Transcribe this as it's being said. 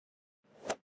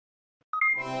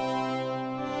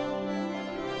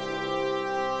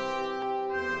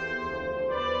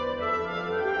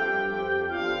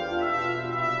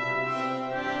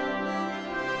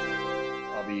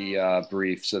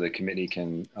brief so the committee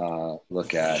can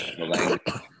look at the language.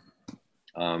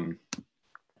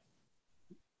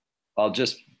 I'll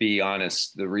just be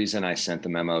honest. The reason I sent the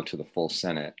memo to the full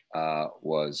Senate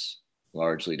was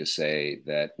largely to say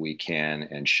that we can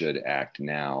and should act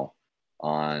now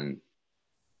on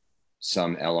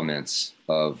some elements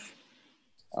of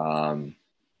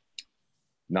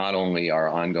not only our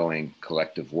ongoing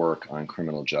collective work on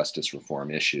criminal justice reform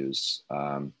issues,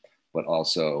 but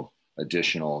also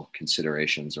additional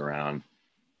considerations around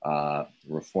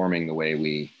reforming the way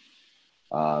we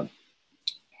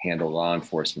handle law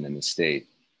enforcement in the state.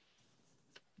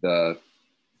 The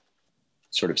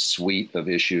sort of suite of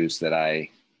issues that I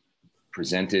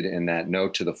presented in that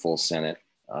note to the full Senate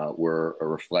were a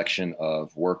reflection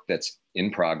of work that's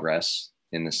in progress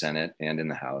in the Senate and in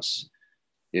the House,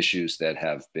 issues that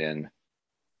have been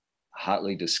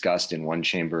hotly discussed in one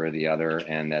chamber or the other,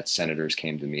 and that senators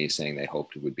came to me saying they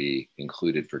hoped would be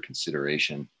included for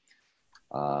consideration.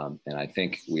 And I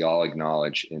think we all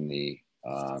acknowledge in the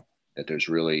that there's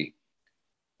really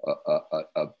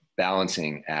a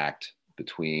balancing act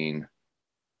between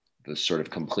the sort of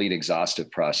complete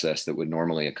exhaustive process that would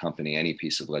normally accompany any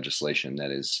piece of legislation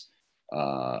that is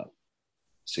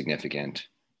significant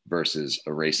versus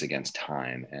a race against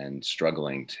time, and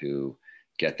struggling to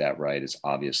get that right is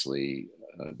obviously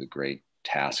the great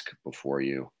task before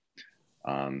you.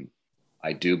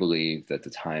 I do believe that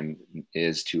the time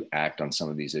is to act on some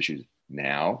of these issues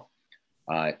now,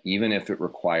 even if it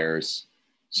requires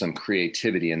some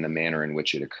creativity in the manner in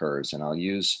which it occurs. And I'll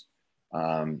use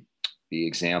the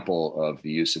example of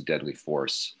the use of deadly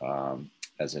force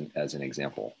as an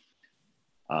example.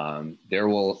 There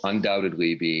will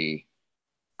undoubtedly be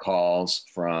calls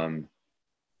from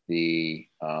the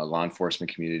law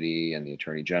enforcement community and the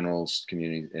attorney general's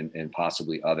community and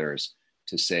possibly others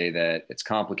to say that it's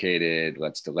complicated,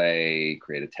 let's delay,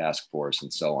 create a task force,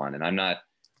 and so on. And I'm not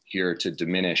here to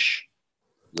diminish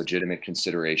legitimate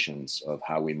considerations of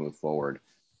how we move forward,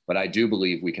 but I do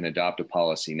believe we can adopt a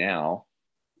policy now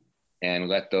and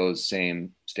let those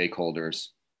same stakeholders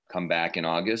come back in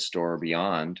August or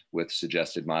beyond with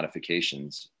suggested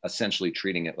modifications, essentially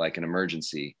treating it like an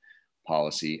emergency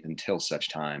policy until such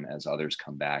time as others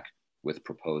come back with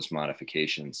proposed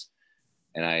modifications.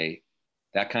 And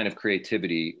that kind of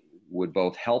creativity would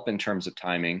both help in terms of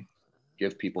timing,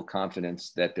 give people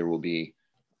confidence that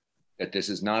that this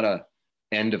is not a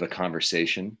end of a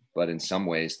conversation, but in some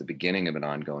ways the beginning of an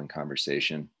ongoing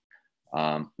conversation,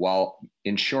 while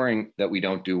ensuring that we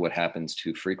don't do what happens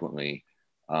too frequently,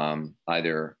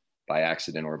 either by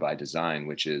accident or by design,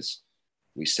 which is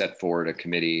we set forward a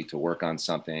committee to work on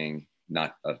something,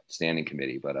 not a standing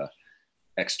committee, but a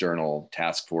external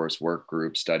task force, work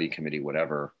group, study committee,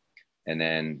 whatever. And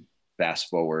then fast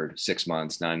forward 6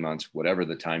 months, 9 months, whatever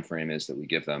the time frame is that we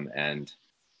give them, and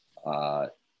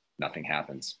nothing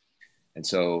happens. And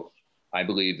so I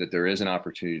believe that there is an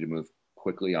opportunity to move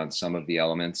quickly on some of the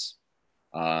elements.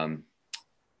 And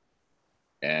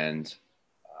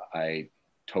I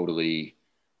totally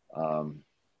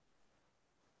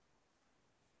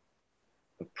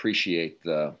appreciate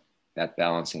that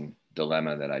balancing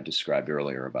dilemma that I described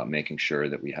earlier about making sure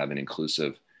that we have an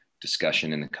inclusive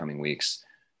discussion in the coming weeks,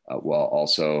 while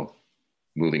also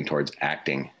moving towards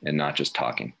acting and not just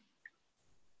talking.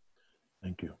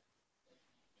 Thank you.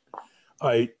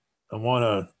 I want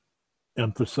to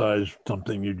emphasize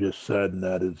something you just said, and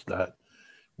that is that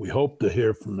we hope to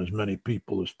hear from as many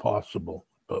people as possible,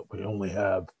 but we only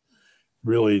have,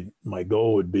 really, my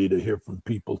goal would be to hear from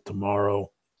people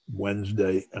tomorrow,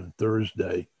 Wednesday, and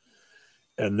Thursday,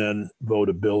 and then vote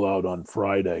a bill out on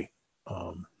Friday.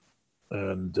 I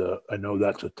know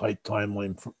that's a tight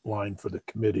timeline for the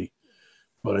committee,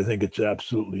 but I think it's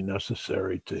absolutely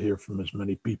necessary to hear from as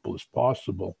many people as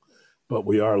possible. But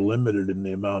we are limited in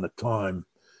the amount of time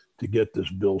to get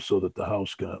this bill so that the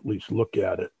House can at least look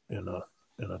at it in a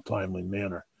timely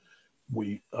manner.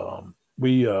 These are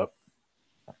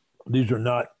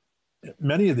not,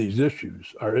 many of these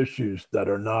issues are issues that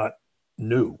are not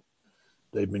new.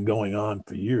 They've been going on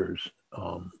for years,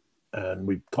 and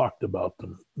we've talked about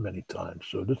them many times.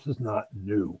 So this is not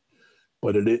new,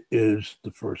 but it is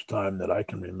the first time that I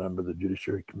can remember the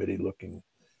Judiciary Committee looking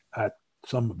at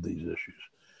some of these issues.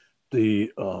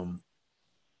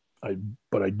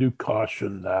 But I do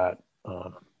caution that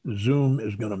Zoom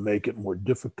is going to make it more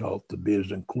difficult to be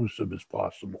as inclusive as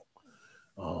possible.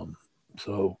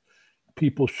 So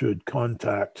people should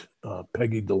contact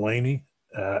Peggy Delaney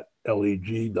at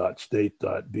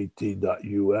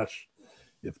leg.state.vt.us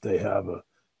if they have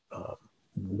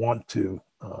want to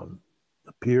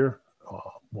appear,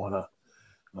 want to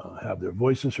have their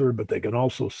voices heard, but they can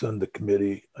also send the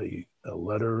committee a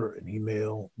letter, an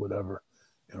email, whatever,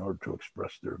 in order to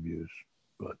express their views.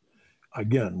 But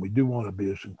again, we do want to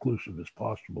be as inclusive as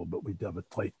possible, but we have a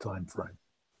tight time frame.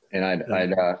 And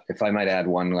I'd if I might add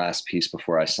one last piece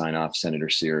before I sign off, Senator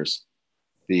Sears,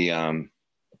 the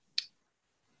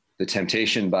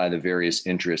temptation by the various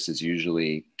interests is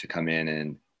usually to come in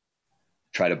and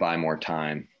try to buy more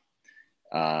time.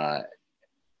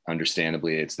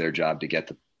 Understandably, it's their job to get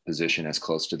the position as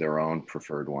close to their own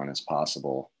preferred one as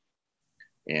possible.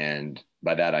 And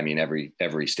by that, I mean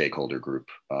every stakeholder group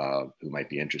who might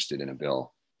be interested in a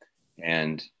bill.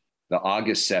 And the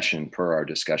August session, per our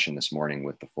discussion this morning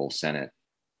with the full Senate,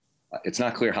 it's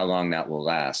not clear how long that will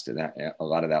last. And a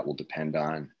lot of that will depend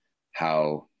on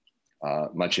how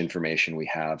much information we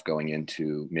have going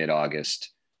into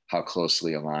mid-August, how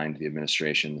closely aligned the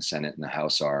administration, the Senate, and the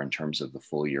House are in terms of the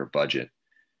full year budget.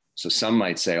 So some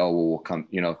might say, oh, well, we'll come,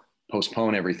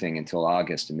 postpone everything until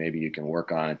August and maybe you can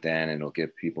work on it then and it'll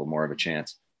give people more of a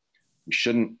chance. We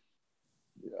shouldn't,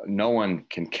 no one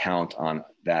can count on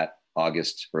that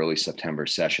August, early September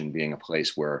session being a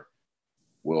place where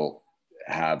we'll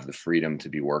have the freedom to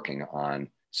be working on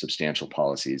substantial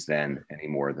policies then any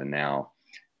more than now,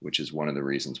 which is one of the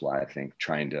reasons why I think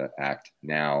trying to act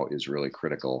now is really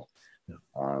critical.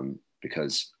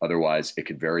 Because otherwise it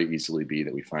could very easily be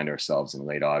that we find ourselves in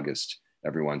late August,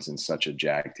 everyone's in such a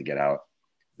jag to get out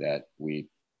that we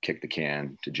kick the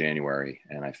can to January.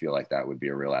 And I feel like that would be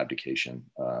a real abdication.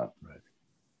 Right.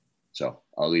 So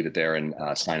I'll leave it there and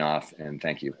sign off and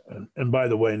thank you. And by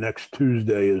the way, next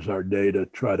Tuesday is our day to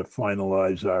try to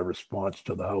finalize our response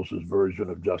to the House's version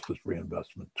of Justice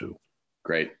Reinvestment 2.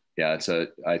 Great. Yeah,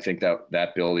 I think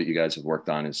that bill that you guys have worked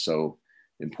on is so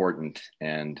important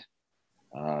and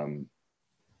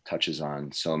touches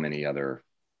on so many other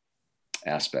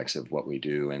aspects of what we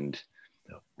do. And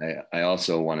I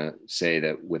also want to say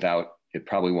that it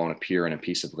probably won't appear in a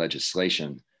piece of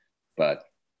legislation, but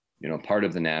part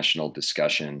of the national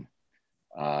discussion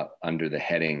under the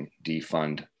heading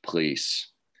Defund Police,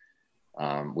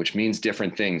 which means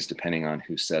different things depending on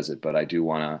who says it, but I do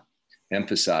want to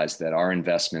emphasize that our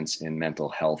investments in mental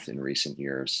health in recent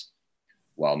years,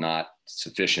 while not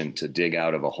sufficient to dig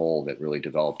out of a hole that really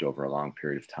developed over a long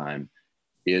period of time,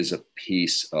 is a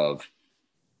piece of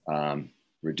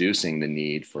reducing the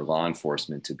need for law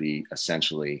enforcement to be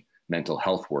essentially mental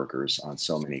health workers on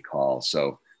so many calls.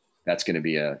 So that's going to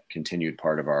be a continued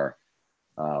part of our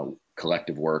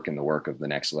collective work and the work of the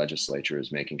next legislature,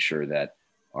 is making sure that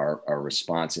our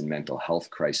response in mental health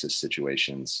crisis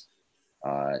situations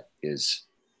is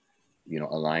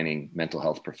aligning mental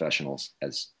health professionals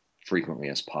as frequently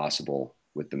as possible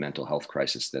with the mental health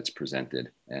crisis that's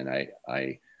presented. And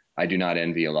I do not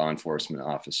envy a law enforcement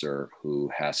officer who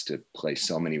has to play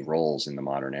so many roles in the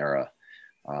modern era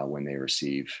when they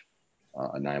receive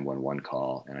a 911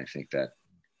 call. And I think that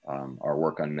our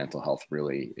work on mental health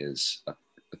really is a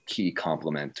key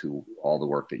complement to all the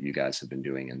work that you guys have been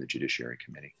doing in the Judiciary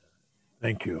Committee.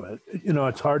 Thank you.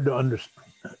 It's hard to understand.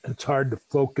 It's hard to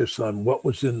focus on what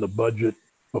was in the budget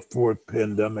before the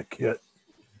pandemic hit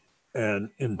and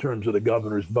in terms of the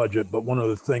governor's budget. But one of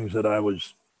the things that I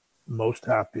was most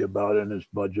happy about in his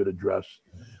budget address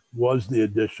was the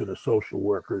addition of social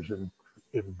workers in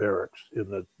barracks in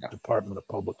the Department of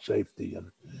Public Safety.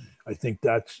 And I think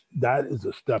that is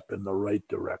a step in the right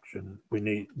direction.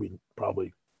 We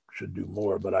probably should do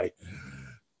more, but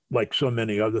like so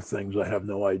many other things, I have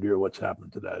no idea what's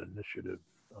happened to that initiative.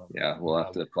 Yeah, we'll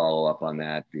have to follow up on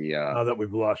that. Now that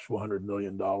we've lost $400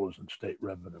 million in state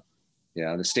revenue.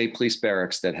 Yeah, the state police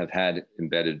barracks that have had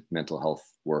embedded mental health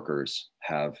workers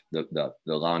have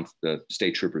the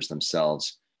state troopers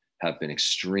themselves have been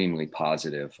extremely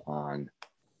positive on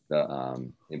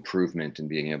the improvement in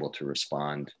being able to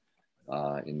respond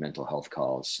in mental health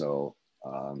calls. So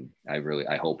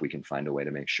I hope we can find a way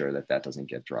to make sure that doesn't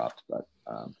get dropped. But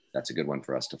that's a good one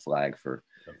for us to flag for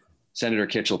Senator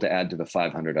Kitchell to add to the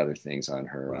 500 other things on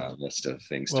her list of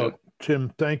things. Well,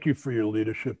 Tim, thank you for your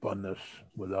leadership on this.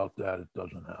 Without that, it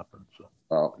doesn't happen. So,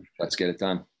 well, let's get it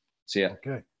done. See ya.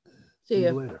 Okay. See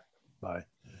you later. Bye.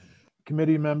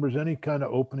 Committee members, any kind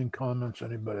of opening comments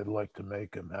anybody'd like to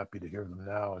make? I'm happy to hear them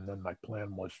now. And then my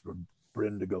plan was for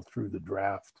Bryn to go through the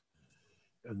draft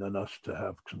and then us to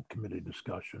have some committee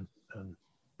discussion and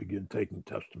begin taking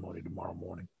testimony tomorrow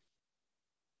morning.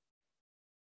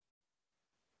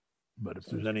 But if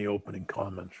there's any opening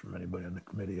comments from anybody on the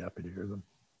committee, happy to hear them.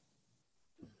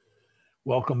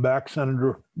 Welcome back,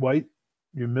 Senator White.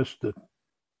 You missed us.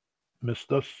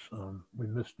 We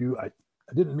missed you. I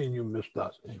didn't mean you missed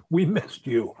us. We missed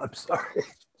you. I'm sorry.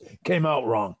 Came out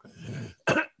wrong.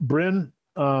 Bryn,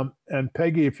 And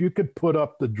Peggy, if you could put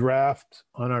up the draft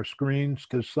on our screens,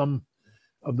 because some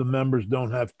of the members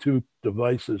don't have two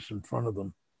devices in front of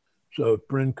them. So if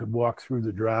Bryn could walk through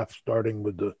the draft, starting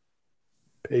with the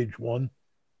page 1.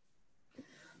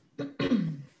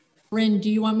 Bryn, do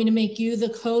you want me to make you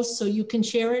the host so you can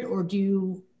share it, or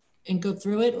and go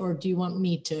through it, or do you want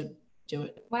me to do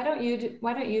it? Why don't you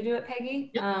do it,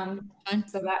 Peggy? Yep.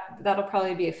 So that'll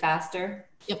probably be faster.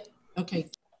 Yep. Okay.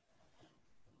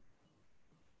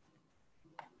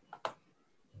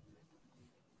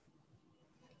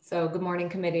 So good morning,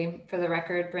 committee. For the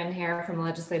record, Bryn Hare from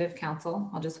Legislative Council.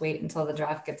 I'll just wait until the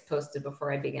draft gets posted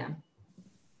before I begin.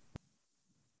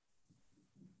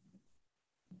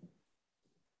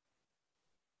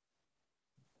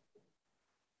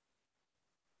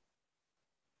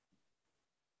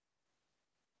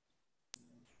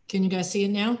 Can you guys see it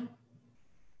now?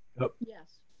 Yep.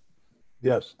 Yes.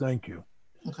 Yes, thank you.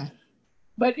 Okay.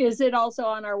 But is it also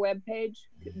on our webpage?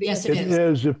 Yes, It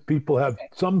is if people have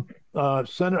some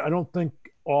senator. I don't think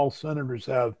all senators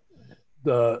have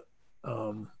the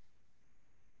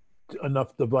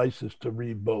enough devices to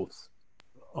read both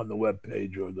on the web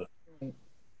page or the.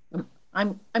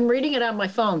 I'm reading it on my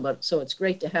phone, but so it's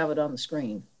great to have it on the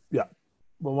screen. Yeah.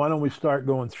 Well, why don't we start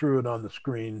going through it on the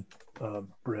screen,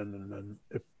 Bryn, and then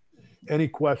if any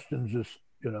questions, just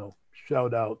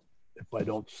shout out if I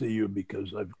don't see you,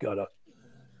 because I've got to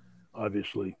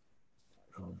obviously.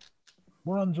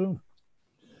 We're on Zoom.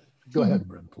 Go ahead,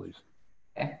 Bryn, please.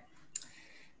 Okay.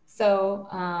 So,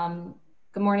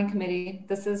 good morning, committee.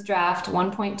 This is draft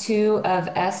 1.2 of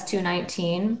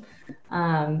S219.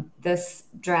 This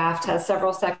draft has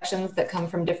several sections that come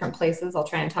from different places. I'll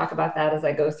try and talk about that as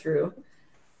I go through.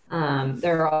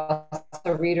 There are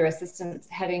also reader assistance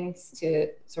headings to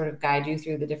sort of guide you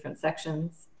through the different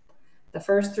sections. The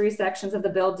first 3 sections of the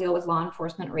bill deal with law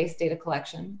enforcement race data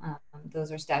collection. Those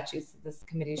are statutes that this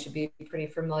committee should be pretty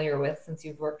familiar with since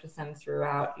you've worked with them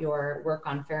throughout your work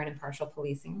on fair and impartial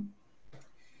policing.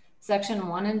 Section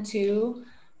 1 and 2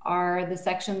 are the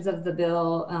sections of the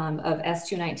bill of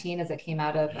S219 as it came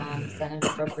out of Senate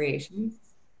Appropriations.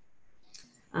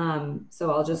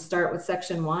 So I'll just start with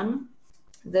section 1.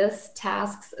 This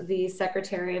tasks the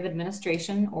Secretary of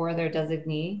Administration or their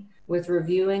designee with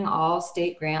reviewing all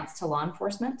state grants to law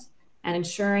enforcement and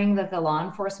ensuring that the law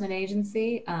enforcement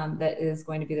agency that is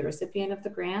going to be the recipient of the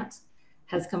grant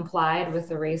has complied with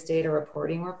the race data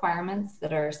reporting requirements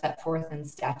that are set forth in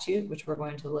statute, which we're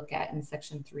going to look at in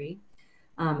section 3,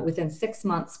 within 6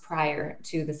 months prior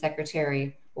to the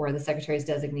Secretary or the Secretary's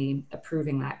designee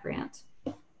approving that grant.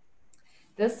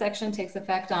 This section takes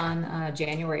effect on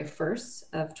January 1st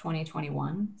of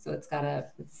 2021. So it's got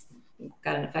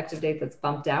an effective date that's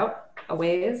bumped out a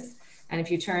ways. And if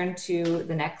you turn to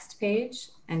the next page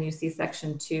and you see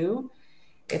section 2,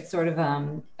 it's sort of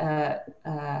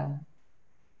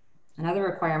another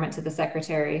requirement to the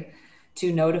Secretary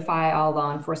to notify all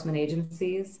law enforcement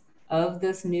agencies of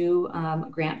this new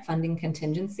grant funding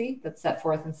contingency that's set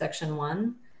forth in section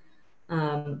 1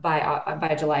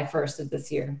 by July 1st of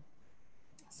this year.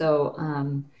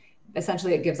 So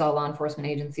essentially it gives all law enforcement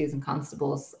agencies and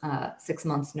constables 6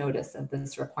 months notice of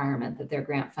this requirement that their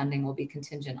grant funding will be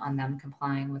contingent on them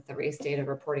complying with the race data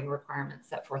reporting requirements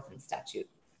set forth in statute.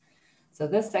 So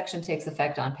this section takes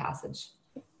effect on passage.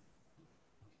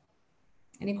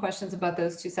 Any questions about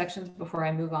those 2 sections before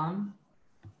I move on?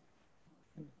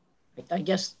 I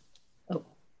guess. Oh.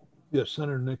 Yes,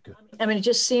 Senator Nika. I mean, it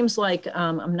just seems like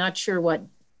I'm not sure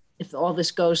if all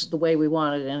this goes the way we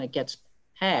want it and it gets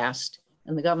passed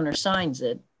and the governor signs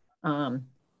it,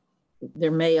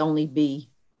 there may only be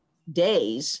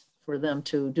days for them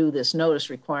to do this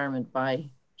notice requirement by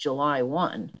July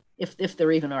 1, if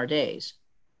there even are days.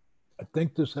 I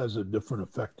think this has a different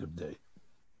effective date.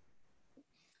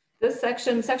 This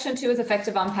section 2 is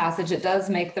effective on passage. It does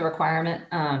make the requirement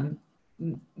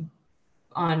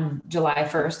on July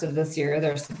 1st of this year.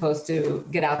 They're supposed to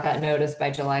get out that notice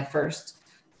by July 1st.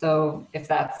 So if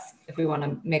we want to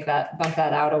bump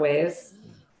that out a ways.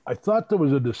 I thought there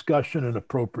was a discussion in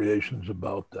appropriations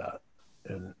about that.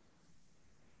 And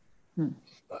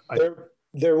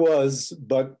there was,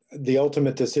 but the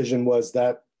ultimate decision was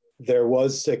that there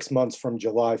was 6 months from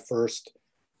July 1st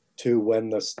to when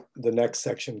the next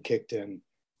section kicked in.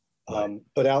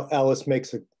 But Alice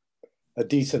makes a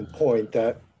decent point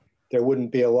that there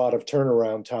wouldn't be a lot of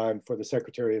turnaround time for the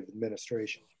Secretary of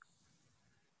Administration.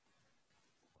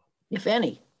 If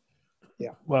any.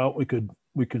 Yeah. Well, we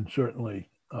can certainly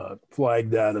flag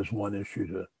that as one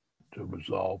issue to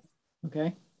resolve.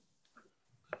 Okay.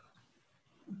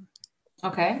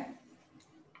 Okay.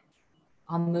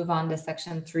 I'll move on to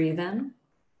section 3 then.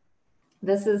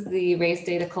 This is the race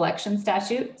data collection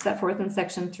statute set forth in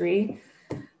section 3.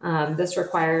 This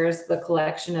requires the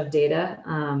collection of data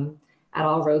at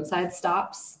all roadside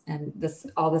stops, and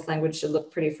all this language should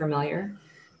look pretty familiar.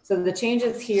 So the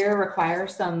changes here require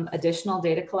some additional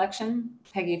data collection.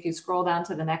 Peggy, if you scroll down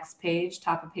to the next page,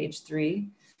 top of page 3,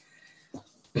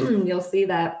 you'll see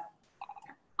that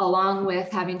along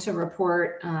with having to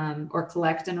report or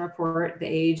collect and report the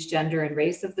age, gender, and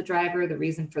race of the driver, the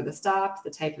reason for the stop,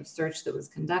 the type of search that was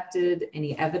conducted,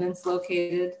 any evidence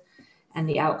located, and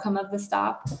the outcome of the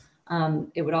stop.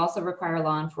 It would also require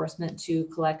law enforcement to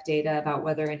collect data about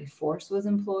whether any force was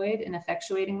employed in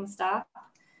effectuating the stop.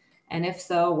 And if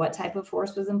so, what type of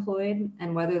force was employed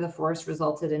and whether the force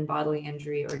resulted in bodily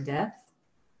injury or death.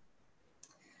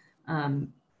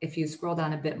 If you scroll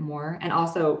down a bit more, and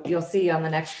also you'll see on the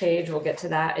next page, we'll get to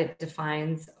that, it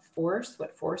defines force,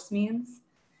 what force means.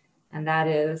 And that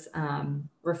is,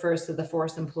 refers to the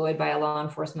force employed by a law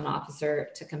enforcement officer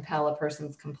to compel a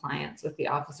person's compliance with the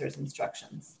officer's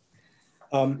instructions.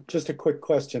 Just a quick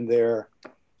question there.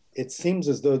 It seems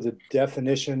as though the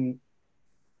definition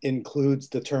includes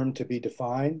the term to be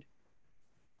defined.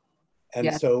 And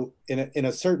yes. So in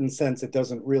a certain sense, it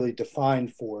doesn't really define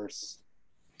force.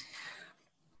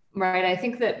 Right. I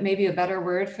think that maybe a better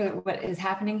word for what is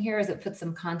happening here is it puts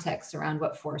some context around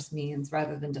what force means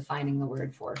rather than defining the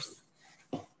word force.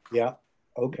 Yeah.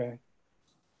 Okay.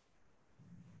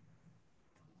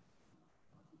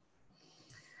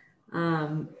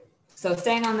 So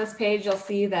staying on this page, you'll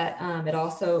see that it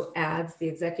also adds the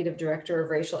executive director of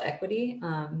racial equity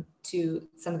to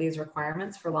some of these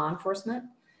requirements for law enforcement.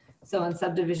 So in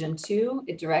subdivision 2,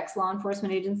 it directs law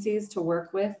enforcement agencies to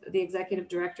work with the executive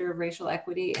director of racial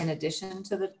equity in addition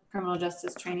to the Criminal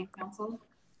Justice Training Council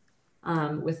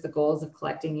with the goals of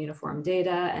collecting uniform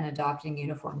data and adopting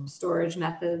uniform storage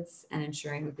methods and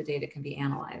ensuring that the data can be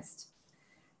analyzed.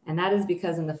 And that is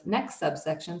because in the next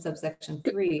subsection, subsection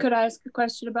 3. Could I ask a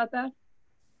question about that?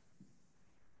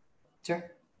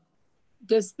 Sure.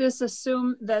 Does this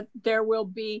assume that there will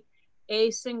be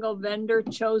a single vendor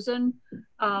chosen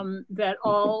that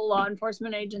all law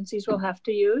enforcement agencies will have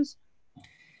to use?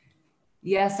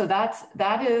 Yeah, so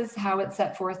that is how it's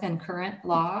set forth in current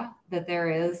law, that there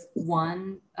is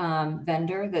one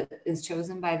vendor that is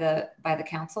chosen by the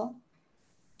council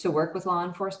to work with law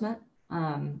enforcement.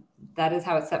 That is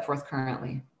how it's set forth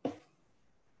currently.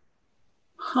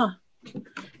 Huh.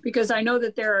 Because I know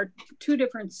that there are 2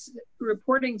 different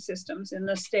reporting systems in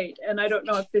the state, and I don't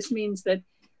know if this means that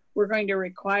we're going to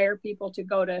require people to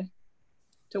go to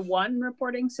one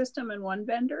reporting system and one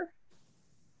vendor.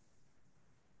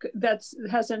 That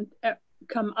hasn't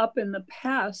come up in the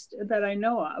past that I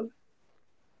know of.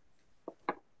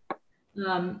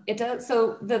 It does.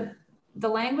 So the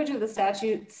language of the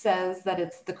statute says that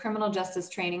it's the Criminal Justice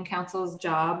Training Council's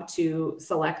job to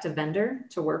select a vendor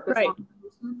to work with law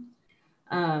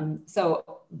enforcement.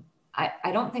 So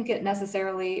I don't think it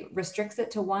necessarily restricts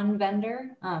it to one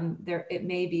vendor. It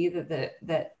may be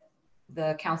that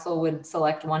the council would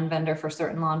select one vendor for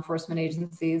certain law enforcement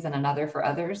agencies and another for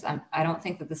others. I don't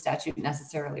think that the statute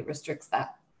necessarily restricts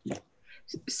that.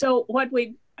 So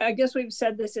I guess we've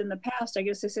said this in the past, I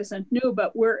guess this isn't new,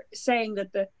 but we're saying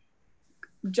that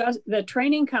the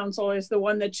training council is the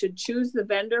one that should choose the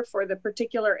vendor for the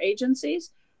particular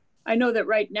agencies. I know that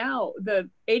right now the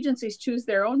agencies choose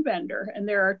their own vendor, and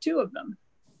there are 2 of them.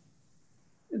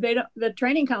 The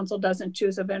training council doesn't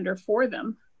choose a vendor for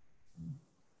them.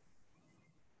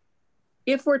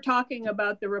 If we're talking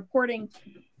about the reporting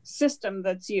system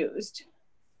that's used.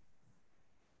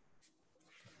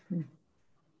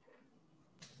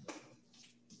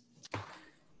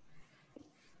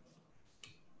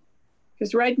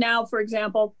 Because right now, for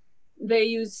example, they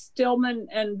use Stillman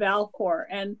and Valcor,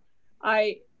 and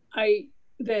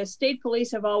the state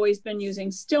police have always been using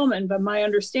Stillman, but my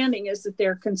understanding is that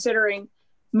they're considering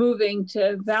moving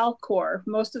to Valcor.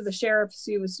 Most of the sheriffs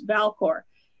use Valcor.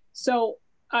 So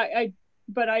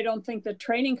but I don't think the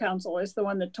training council is the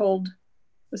one that told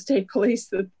the state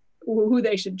police who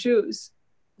they should choose.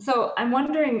 So I'm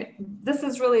wondering, this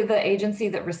is really the agency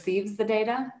that receives the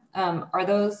data. Are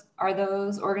those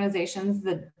organizations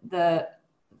the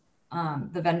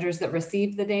vendors that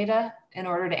receive the data in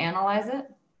order to analyze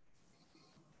it?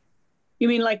 You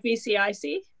mean like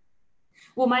VCIC?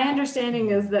 Well, my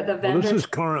understanding is that the vendors. Well, this is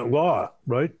current law,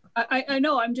 right? I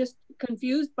know. I'm just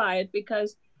confused by it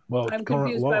because I'm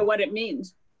confused by what it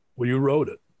means. Well, you wrote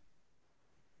it.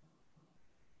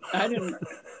 I didn't.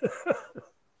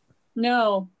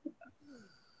 No.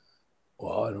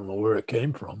 Well, I don't know where it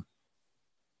came from.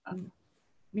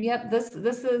 Yep, this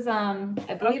is I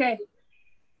believe. Okay.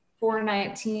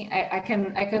 419, I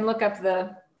can look up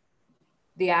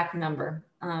the act number.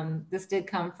 This did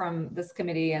come from this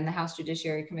committee and the House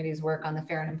Judiciary Committee's work on the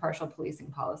fair and impartial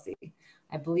policing policy.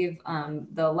 I believe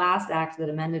the last act that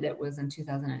amended it was in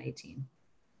 2018.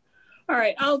 All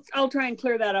right, I'll try and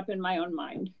clear that up in my own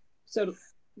mind. So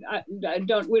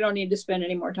we don't need to spend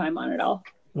any more time on it all.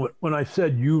 When I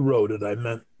said you wrote it, I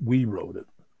meant we wrote it,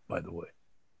 by the way.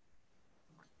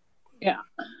 Yeah.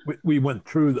 We went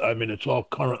through, I mean, it's all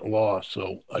current law,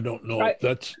 so I don't know if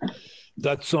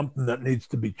that's something that needs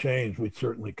to be changed. We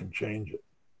certainly can change it.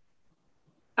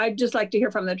 I'd just like to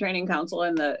hear from the training council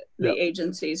and the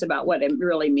agencies about what it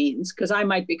really means, because I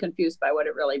might be confused by what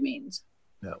it really means.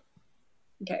 Yeah.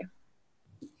 Okay.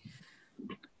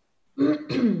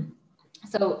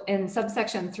 So in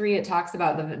subsection 3, it talks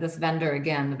about this vendor,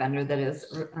 again, the vendor that is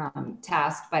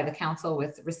tasked by the council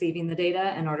with receiving the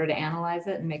data in order to analyze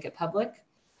it and make it public.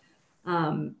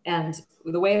 And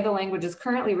the way the language is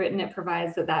currently written, it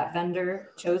provides that vendor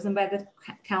chosen by the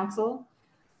council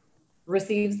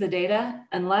receives the data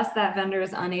unless that vendor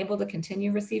is unable to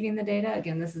continue receiving the data.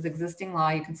 Again, this is existing law.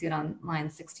 You can see it on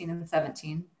lines 16 and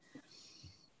 17.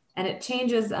 And it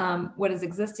changes what is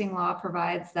existing law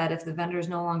provides that if the vendor is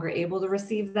no longer able to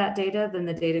receive that data, then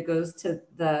the data goes to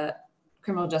the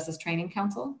Criminal Justice Training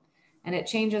Council. And it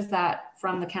changes that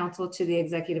from the council to the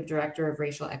executive director of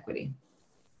racial equity.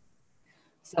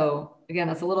 So again,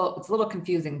 it's a little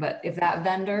confusing, but if that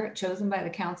vendor chosen by the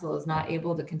council is not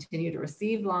able to continue to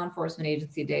receive law enforcement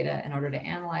agency data in order to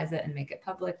analyze it and make it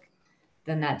public,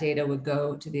 then that data would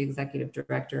go to the executive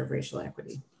director of racial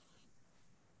equity.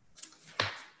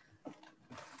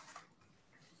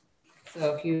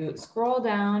 So if you scroll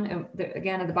down, and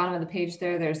again, at the bottom of the page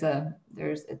there's an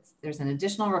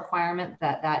additional requirement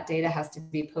that data has to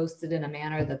be posted in a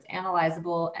manner that's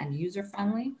analyzable and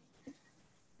user-friendly.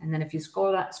 And then if you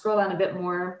scroll down a bit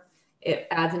more, it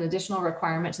adds an additional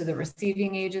requirement to the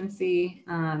receiving agency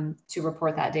to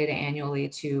report that data annually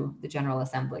to the General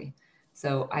Assembly.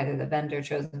 So either the vendor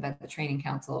chosen by the Training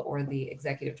Council or the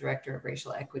Executive Director of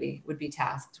Racial Equity would be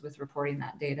tasked with reporting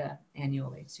that data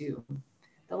annually to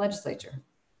the legislature.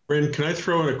 Bryn, can I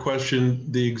throw in a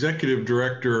question? The executive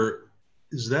director,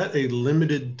 is that a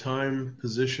limited time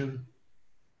position?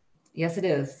 Yes, it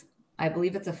is. I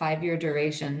believe it's a 5-year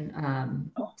duration.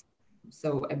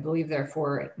 So I believe there are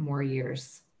 4 more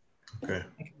years. Okay.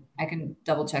 I can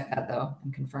double check that though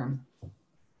and confirm.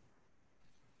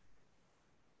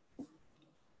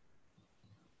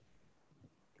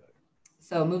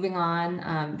 So moving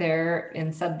on, there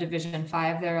in subdivision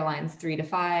 5, there lines 3 to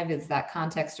 5 is that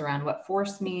context around what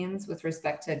force means with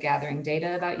respect to gathering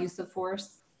data about use of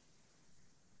force.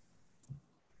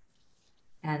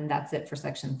 And that's it for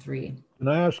section 3. Can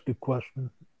I ask a question?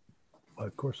 Well,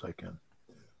 of course I can.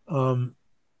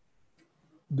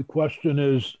 The question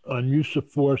is on use of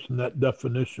force and that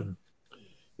definition.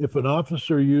 If an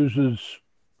officer uses,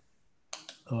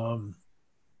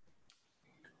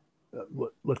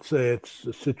 let's say it's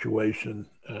a situation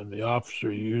and the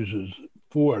officer uses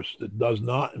force that does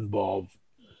not involve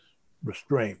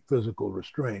restraint, physical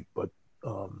restraint, but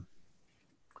I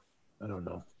don't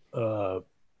know,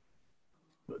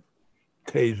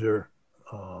 taser,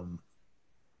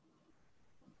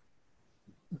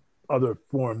 other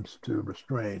forms to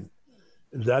restrain,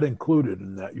 is that included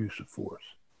in that use of force?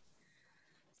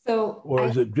 So, or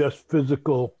is it just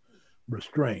physical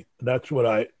restraint? That's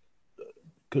what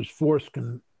because force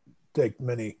can take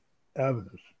many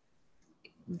avenues.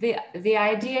 The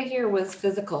idea here was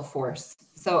physical force.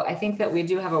 So I think that we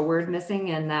do have a word missing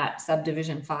in that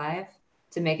subdivision 5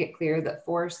 to make it clear that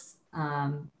force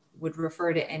would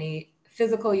refer to any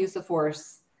physical use of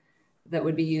force that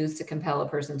would be used to compel a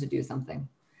person to do something.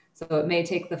 So it may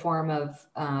take the form of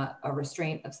a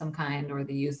restraint of some kind, or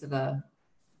the use of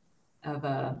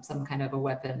some kind of a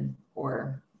weapon,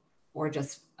 or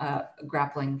just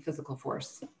grappling physical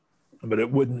force. But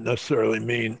it wouldn't necessarily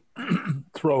mean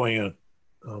throwing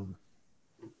a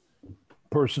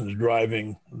person's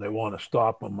driving and they want to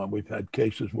stop them. We've had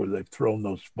cases where they've thrown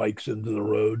those spikes into the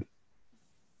road.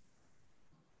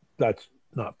 That's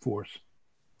not force.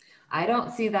 I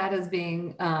don't see that as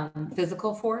being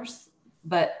physical force,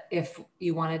 but if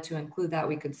you wanted to include that,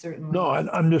 we could certainly. No,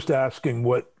 I'm just asking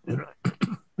what,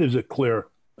 is it clear?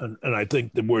 And I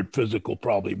think the word physical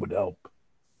probably would help.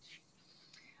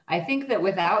 I think that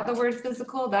without the word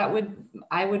physical,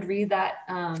 I would read that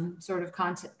sort of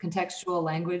contextual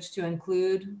language to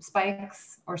include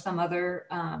spikes or some other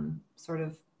sort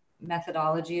of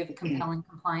methodology of compelling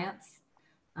compliance.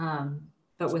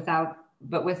 But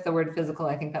with the word physical,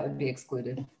 I think that would be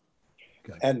excluded.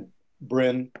 Okay. And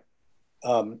Bryn,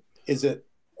 is it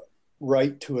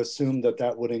right to assume that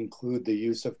that would include the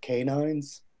use of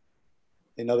canines?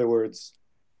 In other words,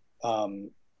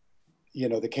 you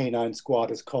know, the canine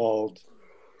squad is called,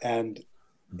 and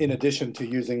in addition to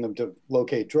using them to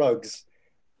locate drugs,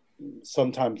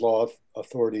 sometimes law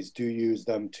authorities do use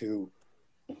them to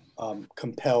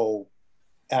compel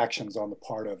actions on the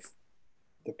part of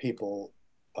the people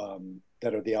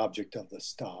that are the object of the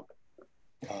stop.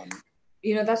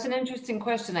 You know, that's an interesting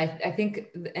question. I think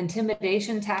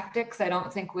intimidation tactics, I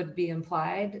don't think would be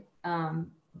implied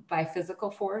by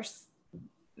physical force.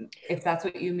 If that's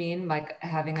what you mean, like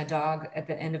having a dog at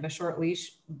the end of a short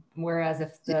leash, whereas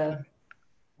if the...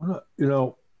 You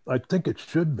know, I think it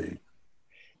should be.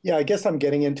 Yeah, I guess I'm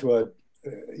getting into a,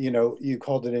 you know, you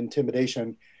called it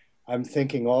intimidation. I'm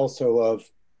thinking also of,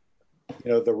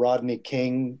 you know, the Rodney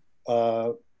King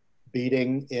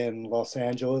beating in Los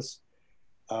Angeles.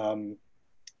 The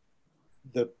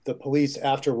police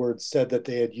afterwards said that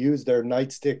they had used their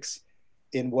nightsticks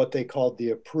in what they called the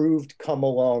approved come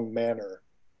along manner.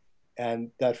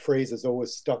 And that phrase has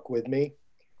always stuck with me.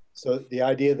 So the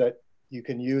idea that you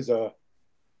can use a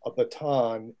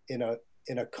baton in a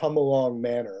come along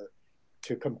manner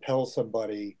to compel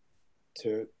somebody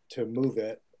to move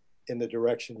it in the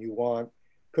direction you want.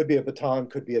 Could be a baton,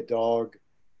 could be a dog.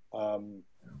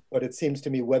 But it seems to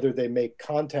me whether they make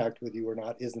contact with you or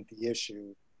not isn't the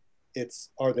issue. It's,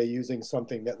 are they using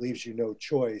something that leaves you no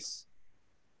choice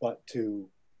but to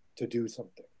do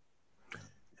something?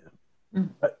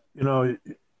 You know,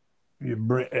 you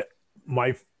bring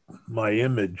my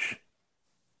image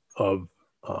of,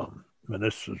 and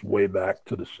this is way back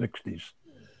to the 60s,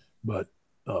 but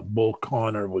Bull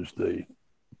Connor was the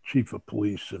chief of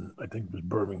police in, I think it was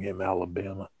Birmingham,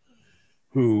 Alabama,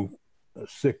 who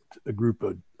sicked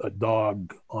a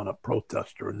dog on a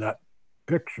protester. And that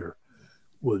picture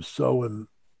was so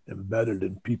embedded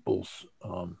in people's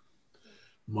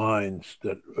minds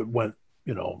that it went,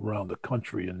 you know, around the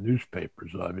country in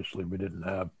newspapers. Obviously, we didn't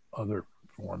have other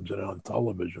forms and on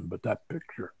television, but that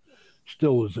picture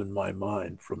still is in my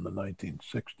mind from the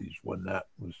 1960s when that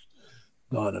was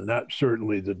done. And that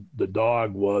certainly, the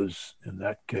dog was, in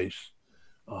that case,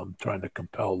 trying to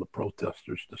compel the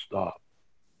protesters to stop.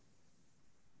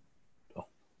 So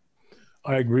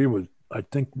I agree with, I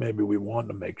think maybe we want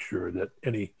to make sure that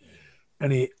any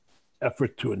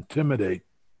effort to intimidate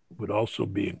would also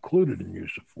be included in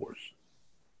use of force.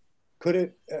 Could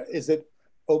it, is it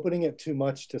opening it too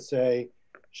much to say,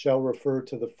 shall refer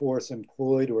to the force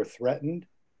employed or threatened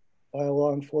by a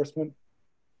law enforcement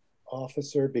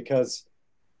officer? Because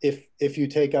if you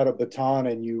take out a baton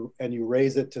and you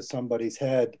raise it to somebody's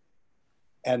head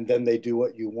and then they do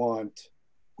what you want,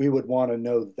 we would want to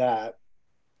know that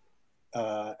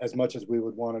as much as we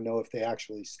would want to know if they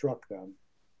actually struck them,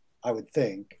 I would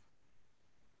think.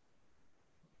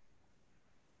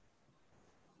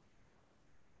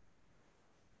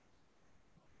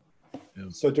 Yeah.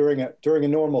 So during a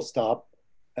normal stop,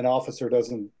 an officer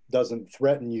doesn't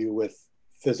threaten you with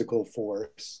physical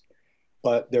force,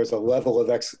 but there's a level of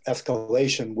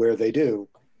escalation where they do,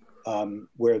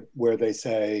 where they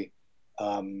say,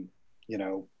 you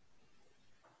know,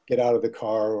 get out of the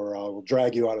car, or I'll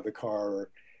drag you out of the car, or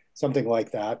something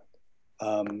like that.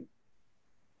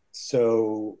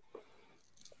 So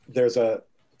there's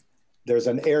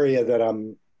an area that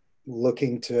I'm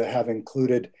looking to have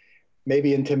included,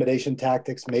 maybe intimidation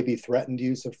tactics, maybe threatened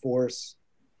use of force,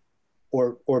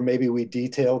 or maybe we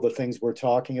detail the things we're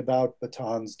talking about,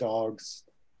 batons, dogs,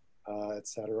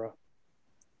 etc.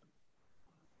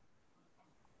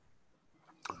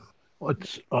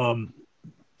 Let's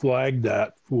flag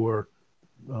that for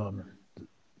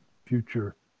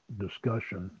future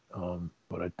discussion,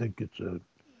 but I think it's a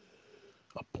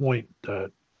point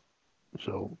that,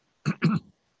 so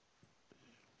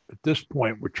at this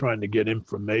point, we're trying to get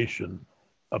information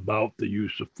about the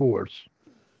use of force.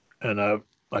 And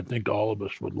I think all of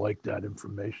us would like that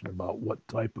information about what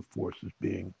type of force is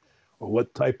being, or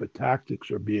what type of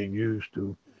tactics are being used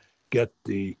to get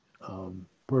the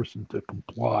person to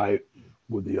comply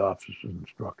with the officer's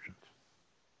instructions.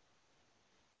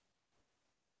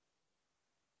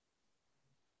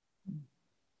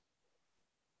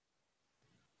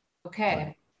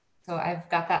 Okay, so I've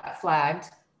got that flagged.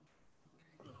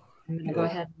 I'm going to go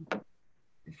ahead.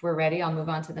 If we're ready, I'll move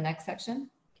on to the next section.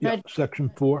 Yeah,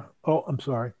 section 4. Oh, I'm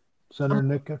sorry. Senator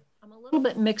Nika? I'm a little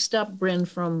bit mixed up, Bryn,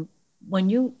 from when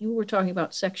you were talking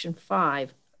about section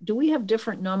 5. Do we have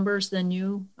different numbers than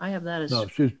you? I have that as... No,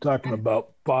 she's talking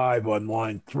about 5 on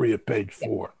line 3 of page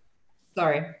 4.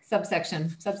 Sorry, subsection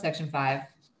 5.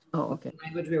 Oh, okay. The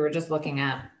language we were just looking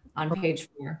at on page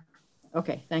 4.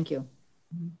 Okay, thank you.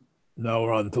 Now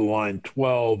we're on to line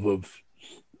 12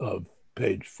 of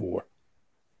page 4.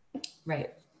 Right.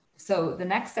 So the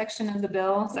next section of the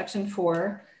bill, section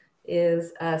 4,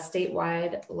 is a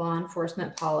statewide law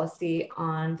enforcement policy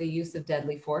on the use of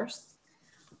deadly force.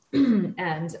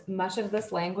 And much of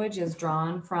this language is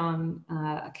drawn from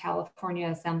a California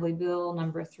Assembly Bill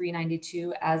number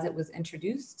 392 as it was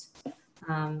introduced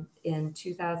in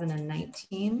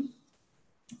 2019.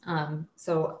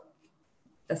 So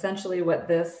essentially what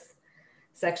this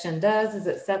section does is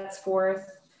it sets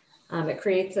forth, it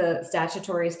creates a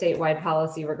statutory statewide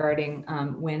policy regarding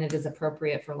when it is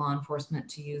appropriate for law enforcement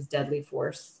to use deadly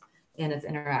force in its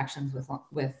interactions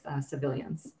with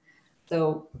civilians.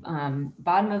 So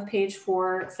bottom of page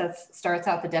 4 starts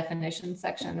out the definition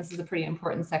section. This is a pretty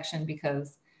important section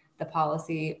because the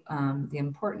policy, the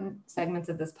important segments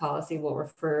of this policy will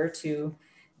refer to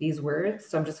these words.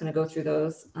 So I'm just going to go through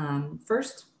those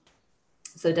first.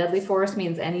 So deadly force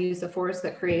means any use of force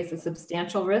that creates a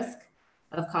substantial risk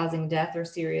of causing death or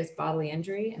serious bodily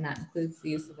injury, and that includes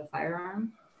the use of a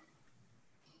firearm.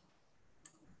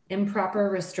 Improper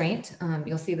restraint,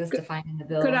 you'll see this defined in the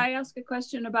bill. Could I ask a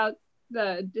question about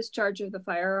the discharge of the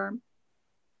firearm?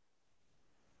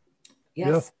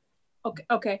 Yes. Yeah.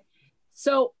 Okay.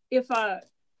 So if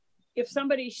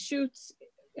somebody shoots,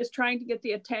 is trying to get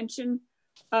the attention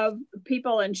of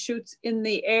people and shoots in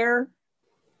the air,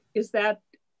 is that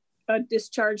a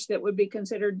discharge that would be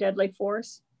considered deadly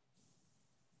force?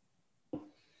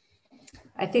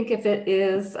 I think if it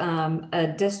is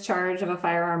a discharge of a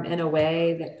firearm in a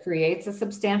way that creates a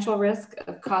substantial risk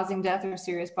of causing death or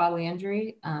serious bodily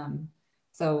injury,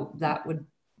 so that would,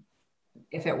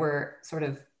 if it were sort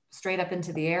of straight up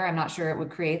into the air, I'm not sure it would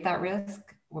create that risk.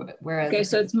 Whereas, okay,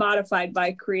 so it's modified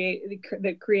by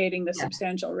creating the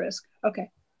substantial risk. Okay.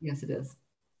 Yes, it is.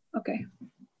 Okay.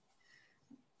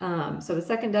 So the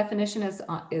second definition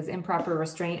is improper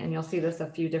restraint, and you'll see this a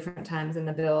few different times in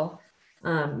the bill.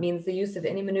 Means the use of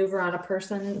any maneuver on a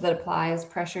person that applies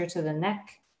pressure to the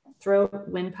neck, throat,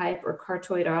 windpipe, or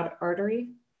carotid artery,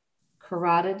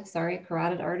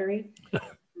 carotid artery,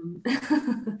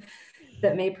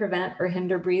 that may prevent or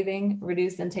hinder breathing,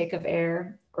 reduce intake of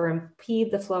air, or impede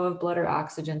the flow of blood or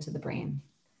oxygen to the brain.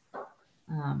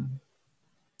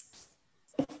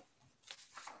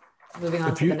 Moving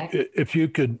on to the next. If you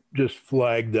could just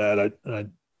flag that,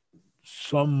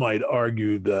 some might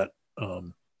argue that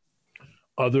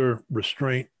other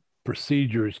restraint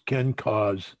procedures can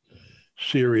cause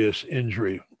serious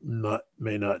injury,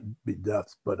 may not be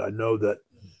death, but I know that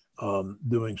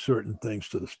doing certain things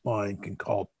to the spine can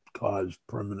cause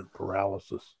permanent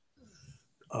paralysis.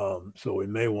 So we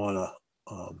may want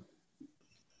to,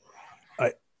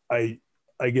 I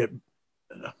get,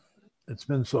 it's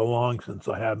been so long since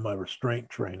I had my restraint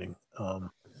training. I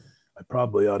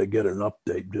probably ought to get an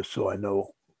update just so I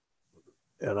know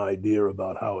an idea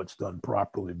about how it's done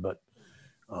properly. But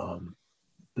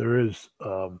there is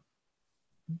a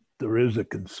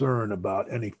concern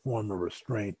about any form of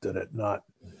restraint that it not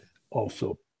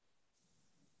also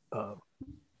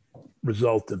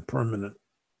result in permanent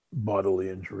bodily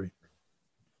injury,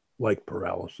 like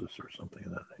paralysis or something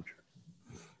of that nature.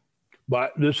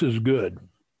 But this is good.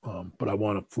 But I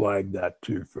want to flag that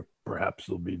too, for perhaps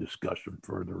there'll be discussion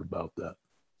further about that.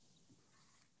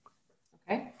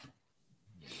 Okay.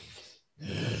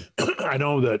 I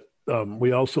know that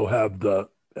we also have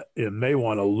you may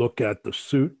want to look at the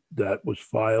suit that was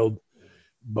filed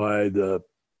by the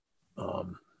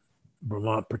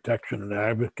Vermont Protection and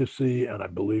Advocacy, and I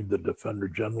believe the Defender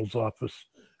General's Office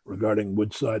regarding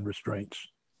Woodside restraints.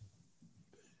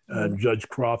 And Judge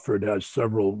Crawford has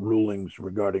several rulings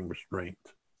regarding restraint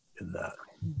in that.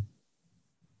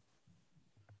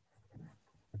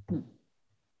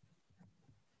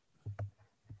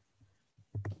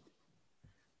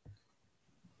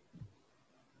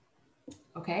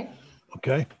 Okay.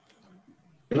 Okay.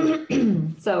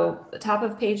 So the top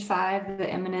of page 5, the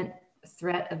imminent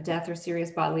threat of death or serious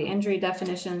bodily injury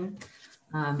definition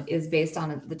is based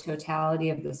on the totality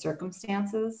of the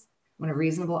circumstances. When a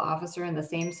reasonable officer in the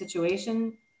same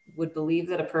situation would believe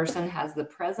that a person has the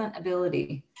present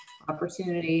ability,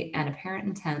 opportunity, and apparent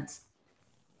intent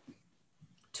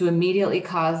to immediately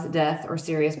cause death or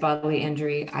serious bodily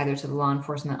injury, either to the law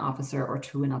enforcement officer or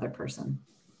to another person.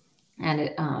 And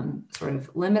it sort of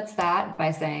limits that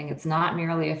by saying it's not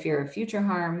merely a fear of future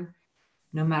harm,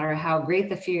 no matter how great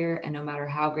the fear and no matter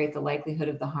how great the likelihood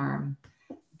of the harm,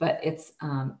 but it's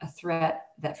a threat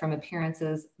that from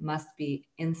appearances must be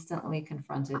instantly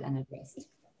confronted and addressed.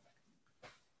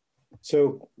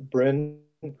 So, Bryn,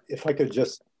 if I could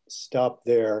just stop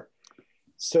there.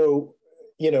 So,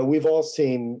 you know, we've all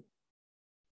seen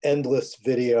endless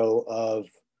video of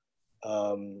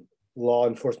law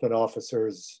enforcement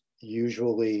officers,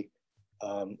 usually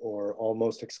or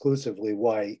almost exclusively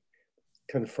white,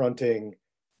 confronting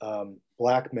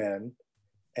Black men.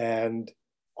 And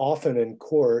often in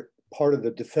court, part of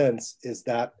the defense is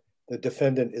that the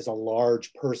defendant is a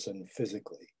large person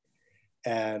physically.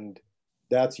 And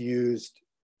that's used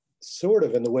sort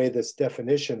of in the way this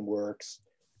definition works.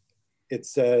 It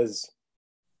says,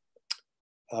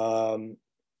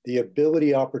 the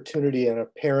ability, opportunity, and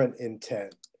apparent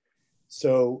intent.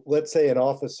 So let's say an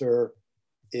officer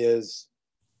is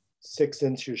 6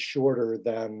 inches shorter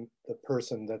than the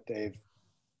person that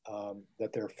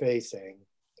they're facing.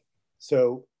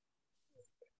 So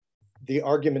the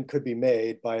argument could be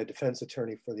made by a defense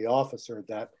attorney for the officer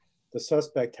that the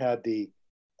suspect had the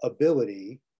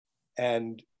ability,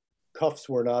 and cuffs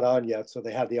were not on yet, so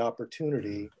they had the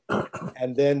opportunity.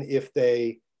 And then if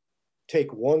they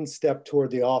take one step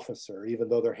toward the officer, even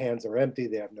though their hands are empty,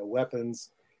 they have no weapons,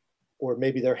 or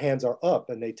maybe their hands are up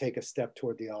and they take a step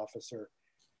toward the officer,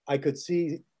 I could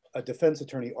see a defense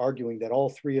attorney arguing that all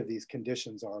three of these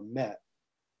conditions are met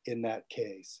in that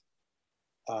case.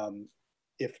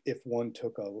 If one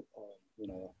took a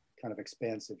kind of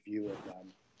expansive view of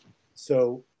them.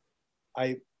 So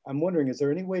I'm wondering, is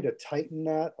there any way to tighten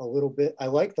that a little bit? I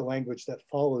like the language that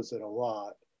follows it a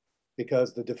lot,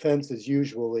 because the defense is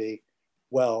usually,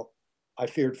 well, I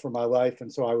feared for my life,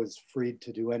 and so I was freed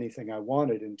to do anything I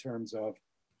wanted in terms of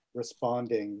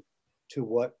responding to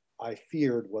what I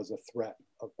feared was a threat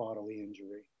of bodily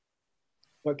injury.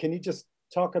 But can you just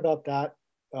talk about that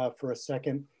for a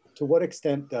second? To what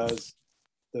extent does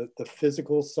the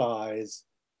physical size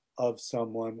of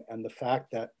someone and the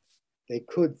fact that they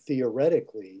could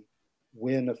theoretically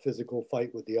win a physical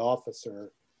fight with the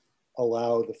officer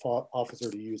allow the officer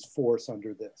to use force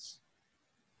under this?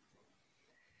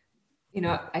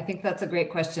 I think that's a great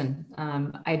question.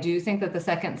 I do think that the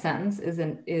second sentence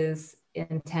is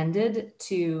intended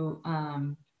to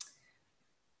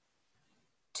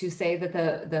say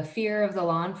that the fear of the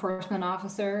law enforcement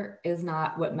officer is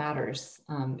not what matters.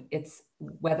 It's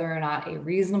whether or not a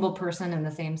reasonable person in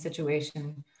the same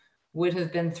situation would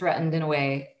have been threatened in a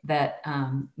way that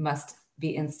must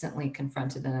be instantly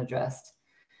confronted and addressed.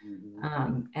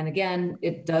 Mm-hmm. And again,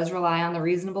 it does rely on the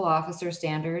reasonable officer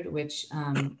standard, which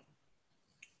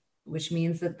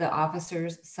means that the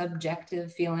officer's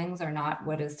subjective feelings are not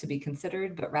what is to be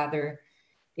considered, but rather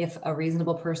if a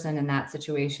reasonable person in that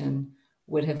situation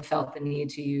would have felt the need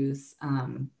to use,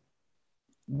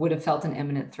 would have felt an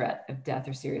imminent threat of death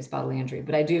or serious bodily injury.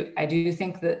 But I do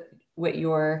think that what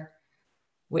you're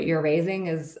raising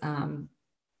is an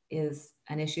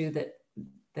issue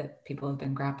that people have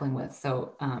been grappling with.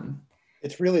 So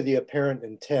it's really the apparent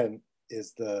intent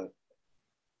is the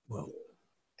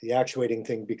actuating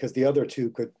thing, because the other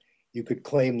two you could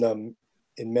claim them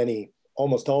in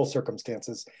almost all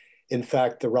circumstances. In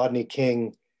fact, the Rodney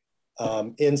King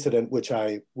incident, which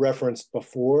I referenced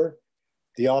before,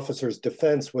 the officer's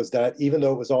defense was that even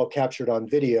though it was all captured on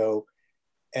video,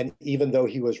 and even though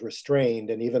he was restrained,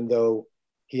 and even though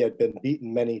he had been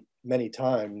beaten many, many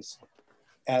times,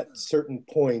 at certain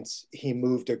points he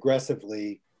moved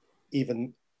aggressively,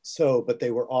 even so, but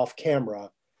they were off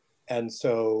camera. And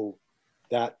so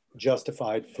that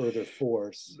justified further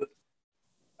force.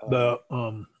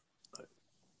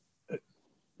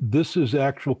 This is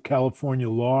actual California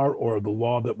law or the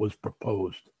law that was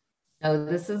proposed? No,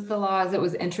 this is the law as it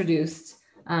was introduced.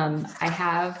 I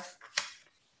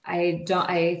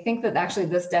think that actually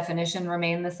this definition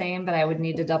remained the same, but I would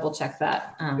need to double check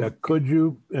that. Yeah, could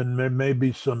you, and there may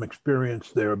be some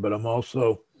experience there, but I'm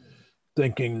also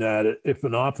thinking that if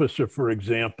an officer, for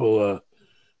example,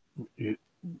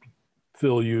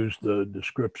 Phil used the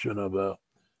description of a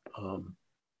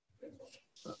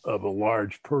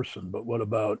large person, but what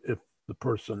about if the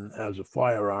person has a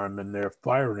firearm and they're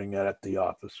firing at the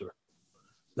officer?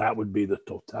 That would be the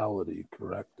totality,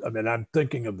 correct? I mean, I'm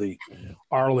thinking of the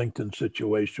Arlington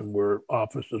situation where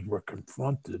officers were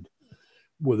confronted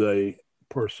with a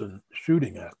person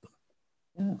shooting at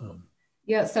them.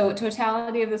 Yeah, so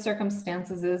totality of the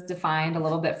circumstances is defined a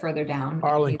little bit further down.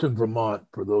 Arlington, Vermont,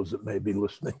 for those that may be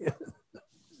listening.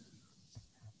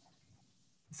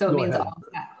 So it means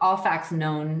all facts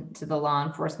known to the law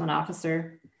enforcement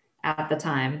officer at the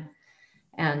time.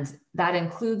 And that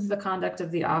includes the conduct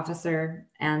of the officer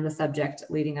and the subject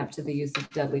leading up to the use of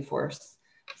deadly force.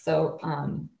 So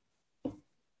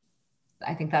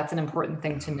I think that's an important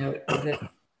thing to note, is that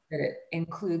it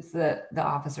includes the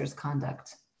officer's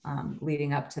conduct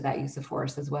leading up to that use of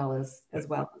force, as well as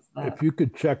If you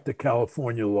could check the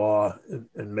California law,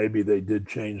 and maybe they did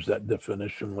change that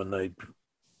definition when they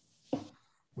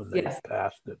when they Yes.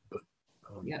 passed it, but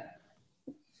Yeah,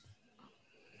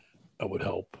 that would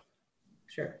help.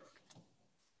 sure.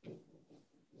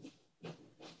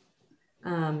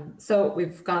 So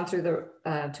we've gone through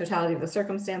the totality of the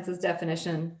circumstances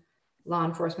definition. Law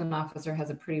enforcement officer has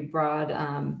a pretty broad,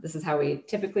 this is how we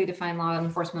typically define law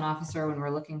enforcement officer when we're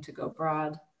looking to go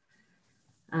broad.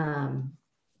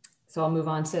 So I'll move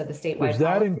on to the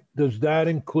statewide. Does that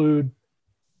include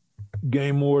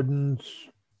game wardens,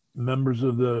 members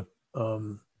of the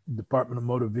Department of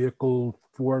Motor Vehicle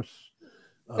Force,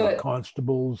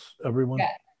 constables, everyone? Yeah,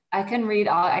 I can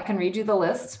read you the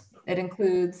list. It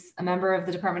includes a member of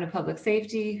the Department of Public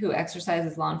Safety who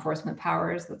exercises law enforcement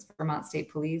powers. That's Vermont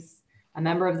State Police. A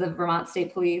member of the Vermont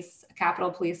State Police, a Capitol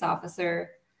Police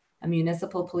officer, a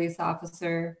municipal police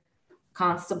officer,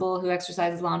 constable who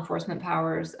exercises law enforcement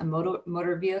powers, a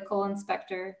motor vehicle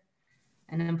inspector,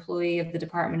 an employee of the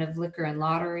Department of Liquor and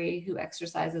Lottery who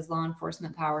exercises law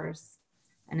enforcement powers,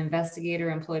 an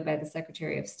investigator employed by the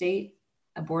Secretary of State,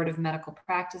 a Board of Medical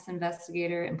Practice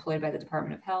investigator employed by the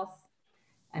Department of Health,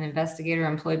 an investigator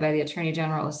employed by the Attorney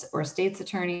General or State's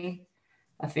Attorney,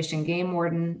 a fish and game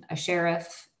warden, a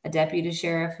sheriff, a deputy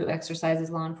sheriff who exercises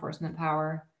law enforcement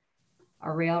power, a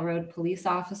railroad police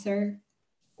officer,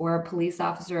 or a police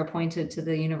officer appointed to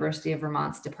the University of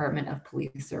Vermont's Department of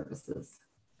Police Services.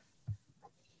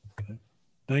 Okay,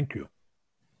 thank you.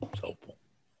 That's helpful.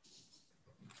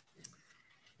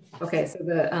 Okay, so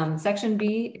the section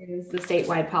B is the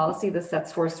statewide policy. This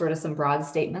sets forth sort of some broad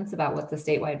statements about what the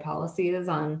statewide policy is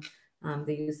on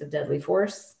the use of deadly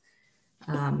force.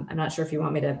 I'm not sure if you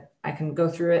want me to, I can go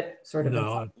through it sort of.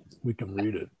 No, we can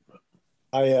read it.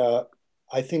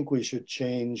 I think we should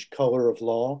change color of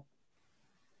law.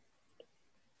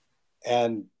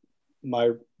 And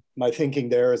my thinking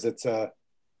there is it's a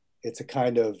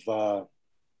kind of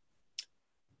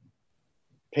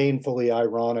painfully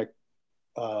ironic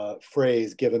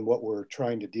phrase given what we're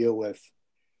trying to deal with.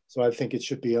 So I think it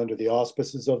should be under the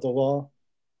auspices of the law.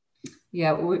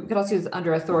 Yeah, we could also use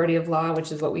under authority of law,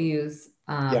 which is what we use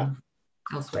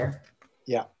elsewhere.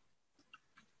 Yeah.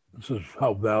 This is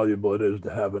how valuable it is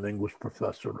to have an English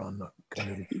professor on the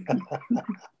committee.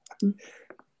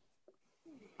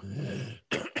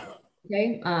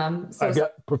 Okay. So I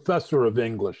got Professor of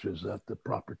English. Is that the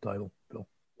proper title, Bill?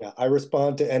 Yeah, I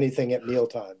respond to anything at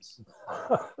mealtimes.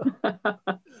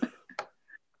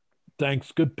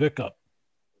 Thanks. Good pickup.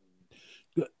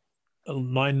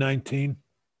 919.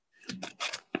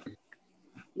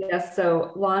 Yes,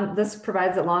 so this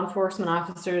provides that law enforcement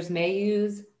officers may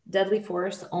use deadly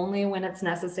force only when it's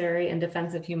necessary in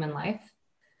defense of human life.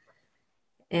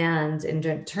 And in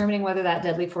determining whether that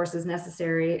deadly force is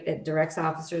necessary, it directs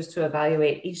officers to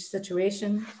evaluate each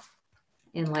situation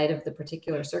in light of the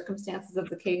particular circumstances of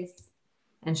the case,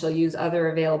 and shall use other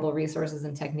available resources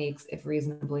and techniques if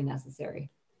reasonably necessary,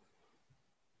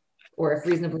 or if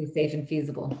reasonably safe and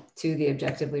feasible to the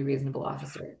objectively reasonable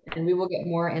officer. And we will get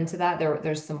more into that.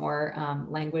 There's some more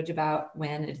language about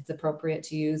when it's appropriate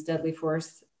to use deadly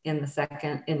force in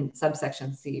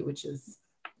subsection C, which is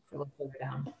a little further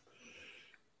down.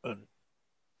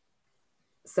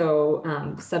 So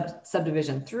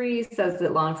subdivision 3 says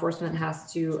that law enforcement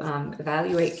has to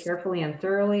evaluate carefully and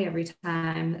thoroughly every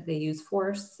time they use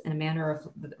force in a manner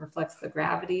that reflects the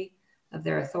gravity of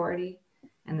their authority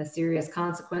and the serious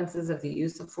consequences of the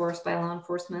use of force by law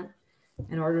enforcement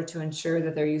in order to ensure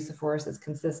that their use of force is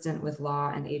consistent with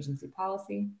law and agency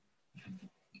policy.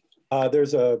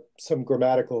 There's some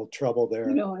grammatical trouble there.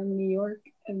 You know, in New York.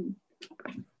 And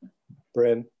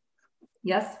Bryn?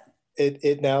 Yes?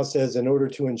 It now says in order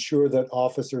to ensure that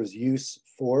officers use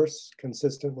force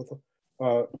consistent with,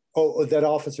 that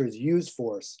officers use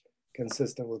force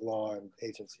consistent with law and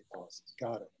agency policies.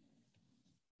 Got it.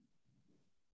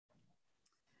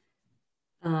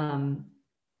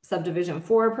 Subdivision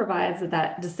 4 provides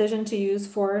that decision to use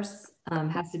force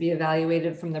has to be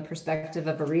evaluated from the perspective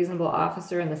of a reasonable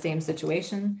officer in the same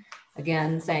situation.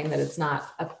 Again, saying that it's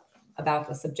not about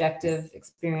the subjective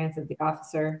experience of the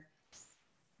officer.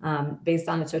 Based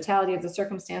on the totality of the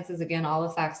circumstances, again, all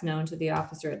the facts known to the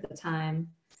officer at the time,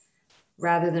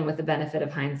 rather than with the benefit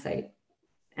of hindsight.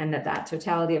 And that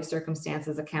totality of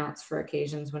circumstances accounts for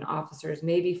occasions when officers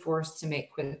may be forced to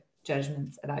make quick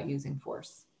judgments about using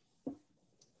force.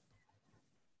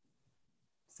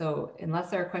 So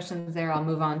unless there are questions there, I'll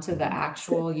move on to the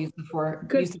actual use of force.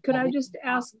 Could I just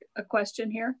ask a question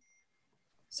here?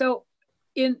 So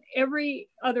in every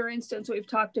other instance, we've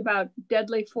talked about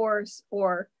deadly force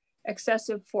or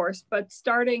excessive force, but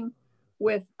starting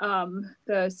with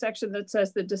the section that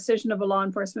says the decision of a law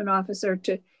enforcement officer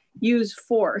to use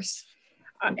force,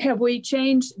 have we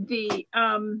changed the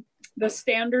the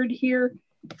standard here?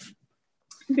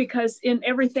 Because in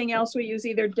everything else we use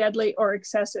either deadly or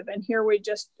excessive, and here we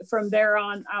just, from there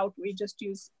on out, we just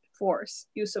use force,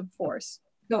 use of force.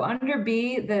 So under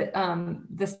B, the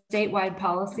statewide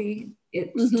policy,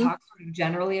 it talks sort of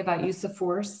generally about use of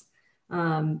force.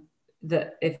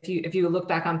 If you look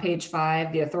back on page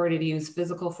 5, the authority to use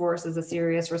physical force is a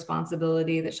serious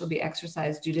responsibility that shall be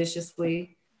exercised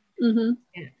judiciously.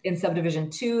 In subdivision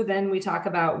 2, then we talk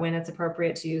about when it's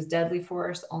appropriate to use deadly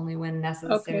force, only when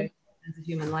necessary to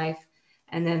human life.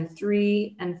 And then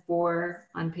 3 and 4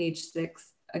 on page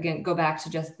 6, again, go back to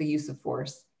just the use of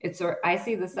force. I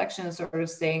see this section as sort of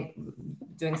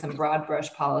doing some broad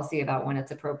brush policy about when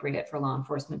it's appropriate for law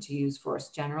enforcement to use force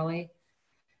generally.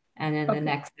 And then the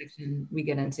next section, we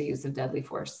get into use of deadly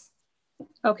force.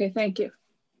 Okay, thank you.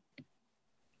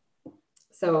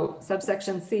 So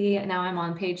subsection C, now I'm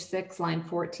on page 6, line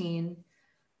 14.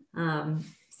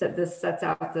 So this sets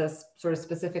out the sort of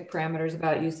specific parameters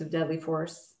about use of deadly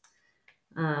force.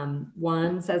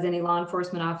 1 says any law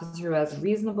enforcement officer who has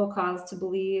reasonable cause to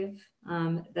believe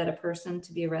that a person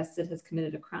to be arrested has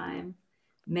committed a crime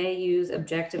may use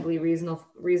objectively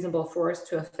reasonable force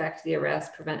to effect the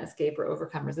arrest, prevent escape, or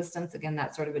overcome resistance. Again,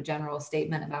 that's sort of a general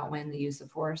statement about when the use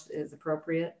of force is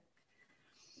appropriate.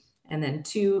 And then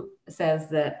 2 says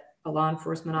that a law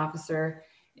enforcement officer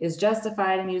is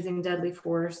justified in using deadly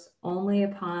force only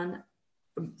upon,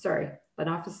 a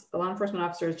law enforcement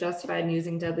officer is justified in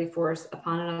using deadly force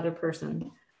upon another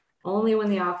person only when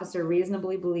the officer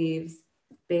reasonably believes,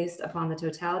 based upon the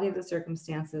totality of the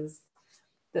circumstances,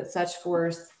 that such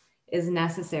force is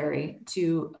necessary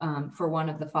to for one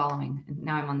of the following. And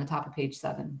now I'm on the top of page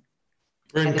 7.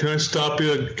 Brandon, can I stop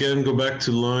you again? Go back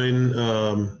to line,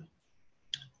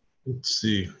 let's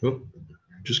see,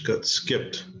 just got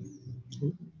skipped.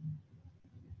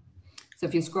 So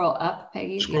if you scroll up,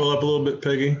 Peggy. Scroll up a little bit,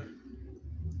 Peggy.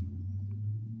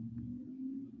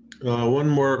 One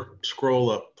more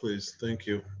scroll up, please. Thank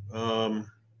you.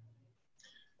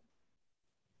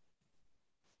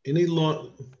 Any law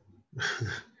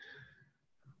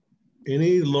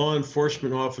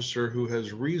enforcement officer who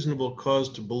has reasonable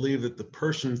cause to believe that the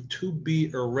person to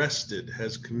be arrested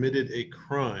has committed a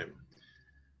crime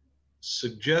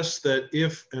suggests that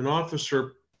if an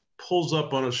officer pulls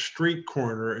up on a street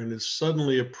corner and is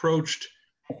suddenly approached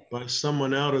by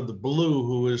someone out of the blue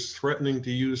who is threatening to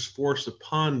use force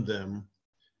upon them,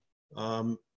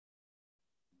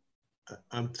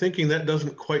 I'm thinking that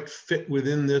doesn't quite fit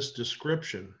within this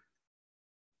description,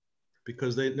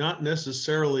 because they not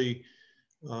necessarily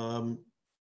have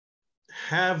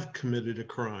committed a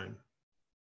crime.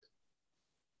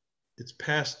 It's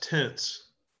past tense.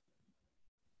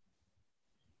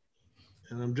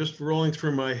 And I'm just rolling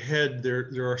through my head.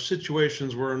 There are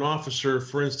situations where an officer,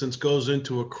 for instance, goes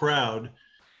into a crowd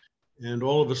and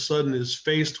all of a sudden is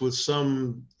faced with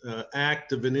some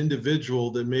act of an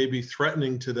individual that may be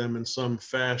threatening to them in some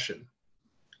fashion.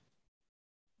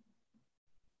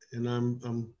 And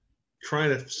I'm trying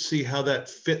to see how that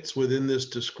fits within this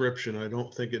description. I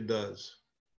don't think it does.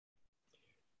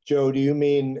 Joe, do you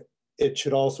mean it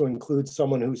should also include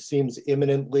someone who seems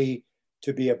imminently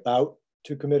to be about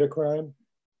to commit a crime?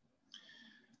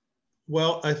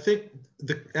 Well, I think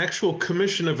the actual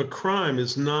commission of a crime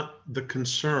is not the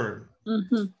concern.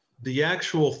 The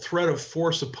actual threat of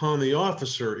force upon the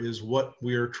officer is what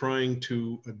we are trying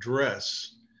to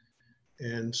address.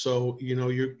 And so, you know,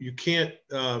 you can't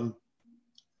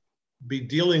be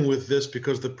dealing with this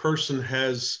because the person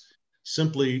has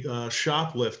simply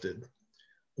shoplifted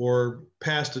or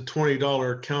passed a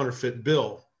 $20 counterfeit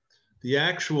bill. The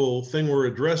actual thing we're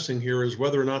addressing here is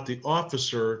whether or not the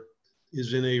officer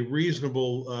is in a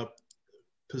reasonable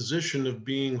position of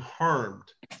being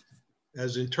harmed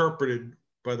as interpreted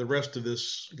by the rest of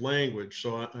this language.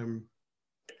 So I don't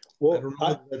know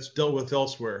if that's dealt with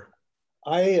elsewhere.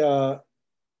 I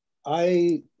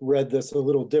read this a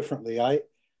little differently.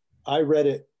 I read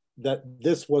it that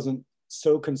this wasn't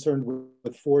so concerned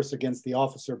with force against the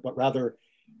officer, but rather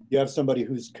you have somebody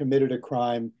who's committed a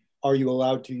crime. Are you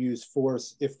allowed to use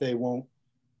force if they won't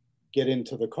get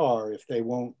into the car, if they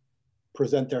won't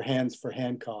present their hands for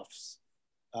handcuffs?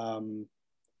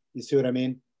 You see what I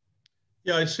mean?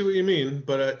 Yeah, I see what you mean,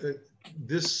 but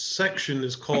this section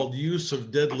is called use of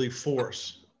deadly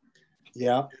force.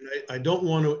 Yeah. And I don't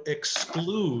want to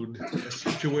exclude a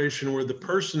situation where the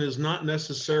person is not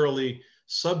necessarily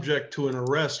subject to an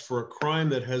arrest for a crime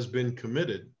that has been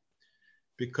committed,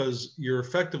 because you're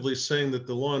effectively saying that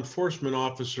the law enforcement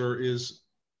officer is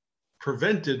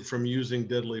prevented from using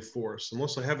deadly force,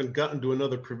 unless I haven't gotten to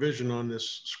another provision on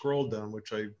this scroll down,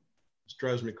 which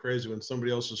drives me crazy when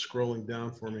somebody else is scrolling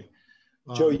down for me.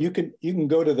 Joe, you can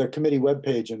go to the committee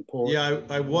webpage and pull. Yeah,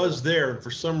 I was there.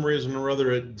 For some reason or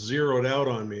other, it zeroed out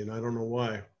on me, and I don't know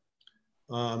why.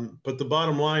 But the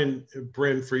bottom line,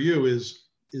 Bryn, for you is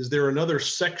there another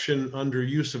section under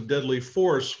use of deadly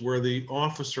force where the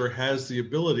officer has the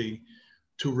ability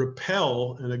to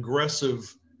repel an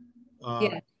aggressive,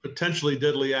 Yes. potentially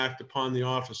deadly act upon the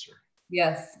officer?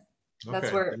 Yes, that's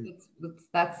Okay. where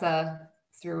that's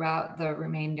throughout the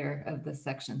remainder of this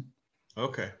section.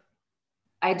 Okay.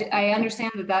 I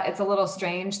understand that it's a little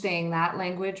strange saying that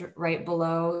language right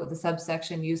below the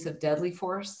subsection use of deadly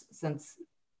force, since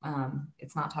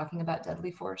it's not talking about deadly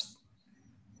force.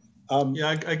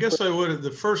 Yeah, I guess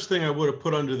the first thing I would have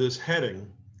put under this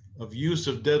heading of use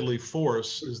of deadly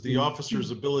force is the officer's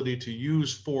ability to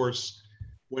use force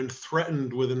when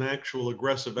threatened with an actual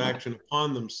aggressive action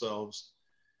upon themselves.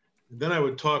 And then I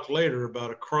would talk later about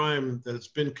a crime that's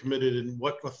been committed and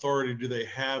what authority do they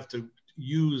have to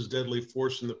use deadly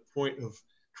force in the point of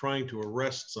trying to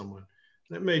arrest someone.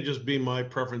 That may just be my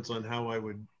preference on how I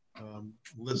would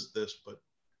list this, but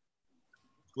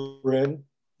Bryn,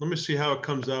 let me see how it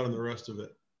comes out in the rest of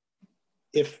it.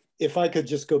 If I could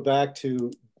just go back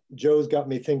to, Joe's got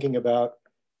me thinking about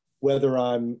whether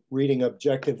I'm reading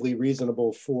objectively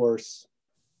reasonable force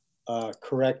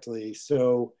correctly.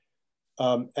 So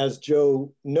as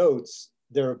Joe notes,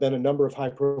 there have been a number of high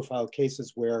profile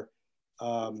cases where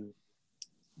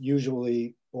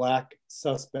usually Black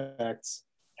suspects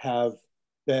have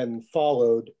been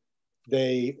followed.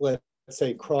 They, let's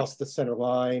say, cross the center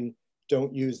line,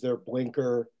 don't use their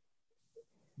blinker.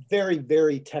 Very,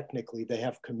 very technically, they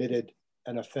have committed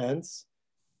an offense,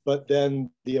 but then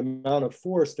the amount of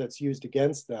force that's used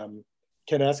against them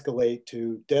can escalate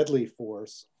to deadly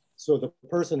force. So the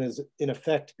person is in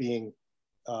effect being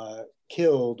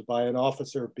killed by an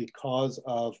officer because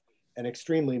of an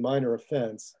extremely minor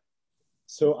offense.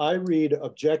 So I read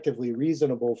objectively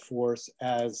reasonable force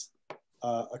as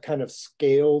a kind of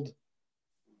scaled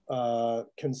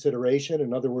consideration.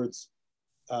 In other words,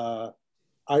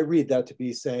 I read that to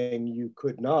be saying you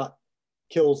could not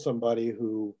kill somebody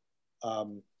who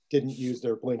didn't use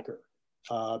their blinker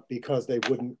because they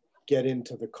wouldn't get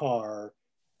into the car,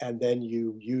 and then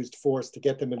you used force to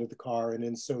get them into the car, and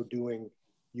in so doing,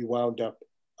 you wound up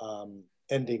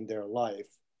ending their life.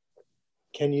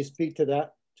 Can you speak to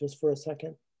that just for a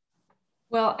second?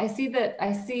 Well, I see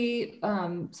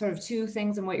sort of two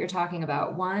things in what you're talking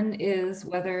about. One is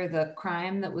whether the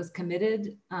crime that was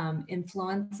committed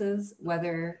influences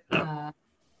whether the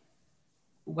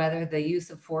use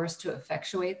of force to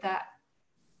effectuate that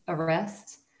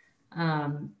arrest,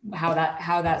 how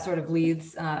that sort of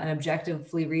leads an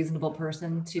objectively reasonable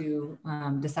person to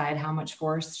decide how much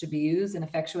force should be used in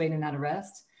effectuating that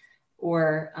arrest.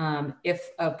 Or if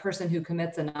a person who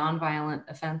commits a nonviolent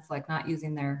offense, like not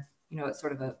using their, it's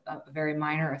sort of a very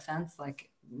minor offense, like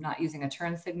not using a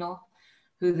turn signal,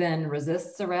 who then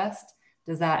resists arrest,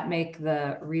 does that make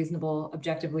the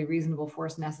objectively reasonable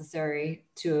force necessary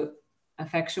to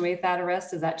effectuate that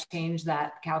arrest? Does that change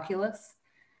that calculus?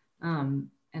 And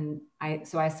I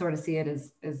sort of see it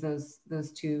as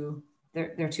those two,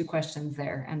 there are two questions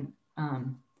there. And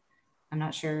I'm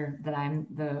not sure that I'm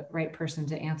the right person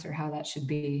to answer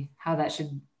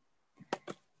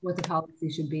what the policy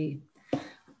should be.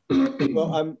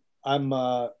 Well,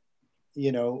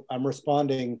 I'm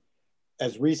responding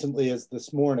as recently as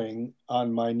this morning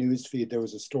on my news feed. There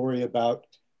was a story about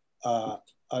a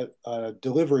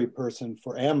delivery person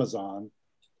for Amazon,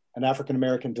 an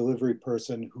African-American delivery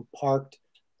person who parked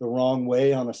the wrong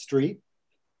way on a street,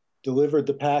 delivered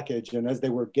the package, and as they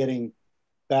were getting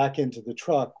back into the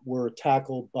truck, were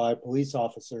tackled by police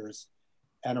officers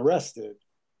and arrested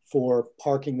for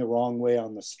parking the wrong way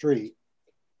on the street.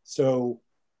 So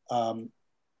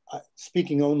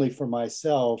speaking only for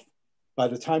myself, by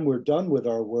the time we're done with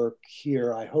our work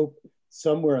here, I hope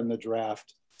somewhere in the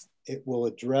draft, it will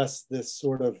address this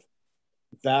sort of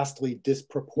vastly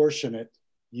disproportionate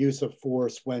use of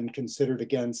force when considered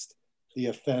against the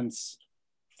offense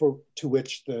to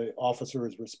which the officer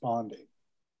is responding.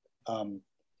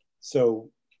 So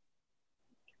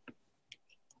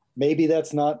maybe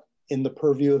that's not in the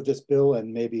purview of this bill,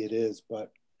 and maybe it is,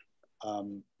 but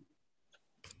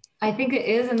I think it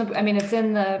is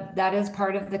that is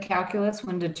part of the calculus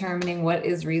when determining what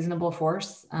is reasonable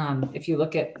force. If you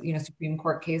look at, Supreme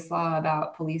Court case law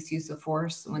about police use of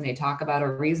force, when they talk about a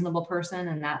reasonable person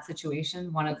in that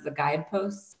situation, one of the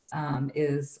guideposts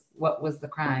is what was the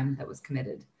crime that was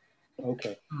committed.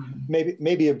 Okay,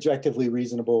 maybe objectively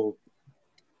reasonable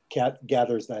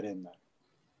gathers that in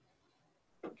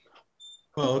then.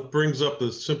 Well, it brings up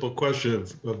the simple question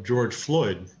of George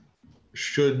Floyd.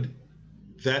 Should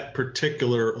that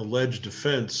particular alleged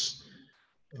offense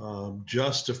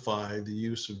justify the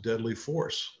use of deadly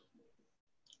force.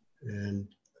 And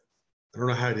I don't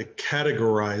know how to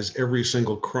categorize every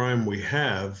single crime we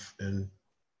have, and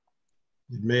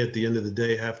it may at the end of the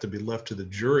day have to be left to the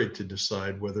jury to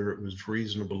decide whether it was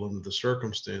reasonable under the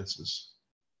circumstances.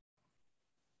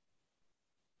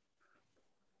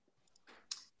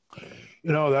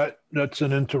 You know, that's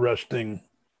an interesting,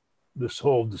 this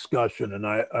whole discussion, and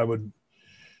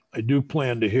I do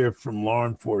plan to hear from law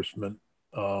enforcement,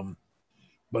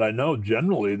 but I know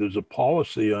generally there's a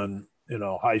policy on, you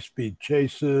know, high-speed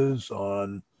chases,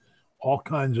 on all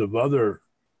kinds of other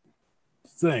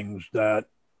things that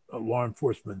law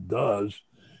enforcement does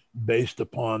based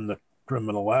upon the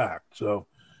criminal act. So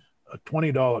a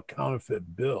 $20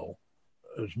 counterfeit bill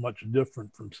is much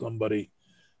different from somebody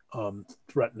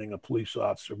threatening a police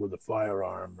officer with a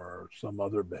firearm or some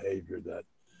other behavior that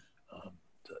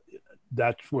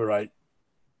that's where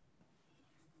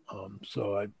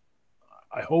so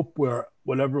I hope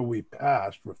whatever we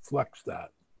pass reflects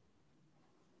that.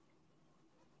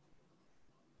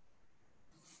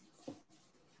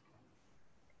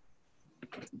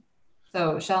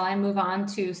 So shall I move on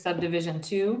to subdivision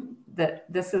 2?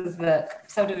 This is the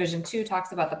subdivision 2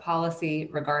 talks about the policy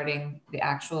regarding the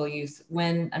actual use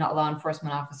when a law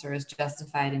enforcement officer is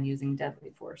justified in using deadly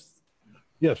force.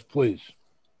 Yes, please.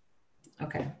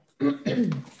 Okay.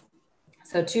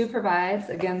 So 2 provides,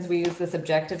 again, we use this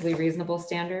objectively reasonable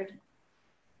standard.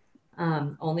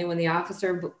 Only when the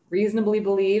officer reasonably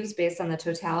believes, based on the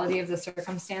totality of the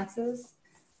circumstances,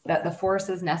 that the force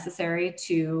is necessary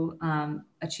to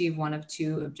achieve one of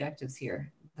 2 objectives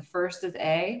here. The first is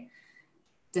A,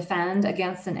 defend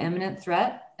against an imminent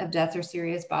threat of death or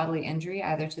serious bodily injury,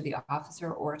 either to the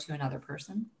officer or to another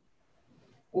person,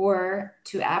 or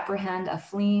to apprehend a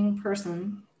fleeing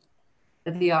person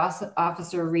that the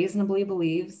officer reasonably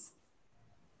believes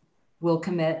will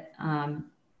commit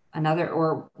another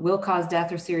or will cause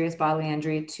death or serious bodily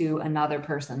injury to another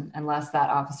person unless that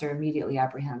officer immediately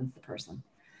apprehends the person.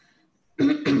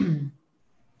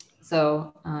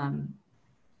 So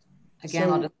again,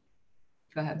 I'll just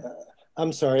go ahead.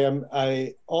 I'm sorry.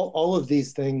 All of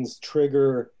these things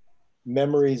trigger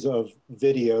memories of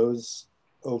videos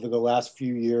over the last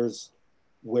few years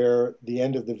where the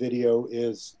end of the video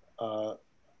is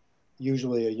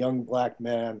usually a young Black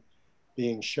man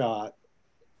being shot.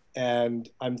 And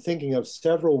I'm thinking of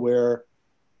several where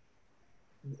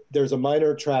there's a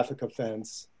minor traffic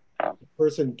offense. The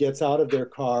person gets out of their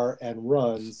car and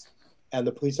runs, and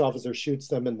the police officer shoots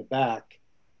them in the back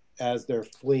as they're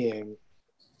fleeing.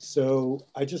 So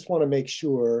I just want to make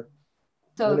sure.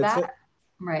 So that,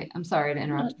 right, I'm sorry to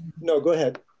interrupt. No, go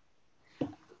ahead.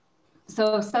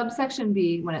 So subsection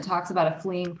B, when it talks about a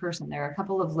fleeing person, there are a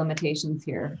couple of limitations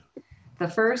here. The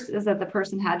first is that the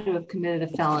person had to have committed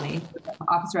a felony. The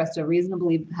officer has to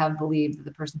reasonably have believed that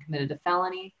the person committed a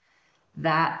felony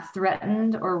that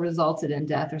threatened or resulted in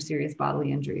death or serious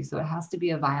bodily injury. So it has to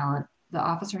be the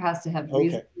officer has to have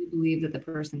reasonably believed that the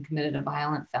person committed a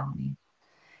violent felony.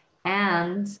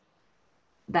 And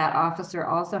that officer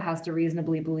also has to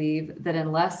reasonably believe that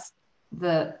unless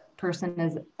the person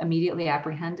is immediately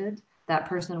apprehended, that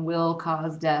person will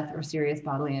cause death or serious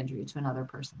bodily injury to another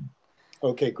person.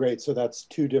 Okay, great. So that's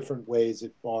 2 different ways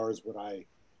it bars what I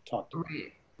talked about.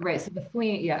 Right, right. So the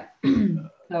fleeing, yeah.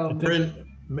 So Brent,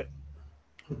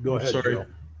 go ahead. Sorry.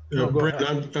 No, go Brent,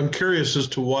 ahead. I'm curious as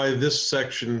to why this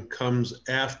section comes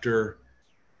after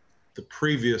the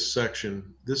previous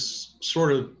section. This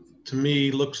sort of, to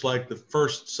me, looks like the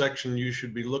first section you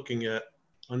should be looking at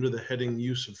under the heading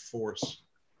use of force.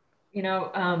 You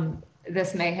know,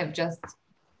 this may have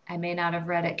I may not have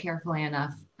read it carefully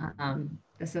enough.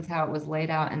 This is how it was laid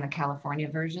out in the California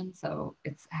version. So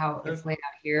it's how it's laid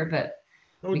out here, but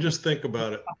I would just think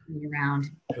about it. Around.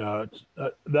 Yeah,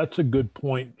 that's a good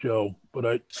point, Joe.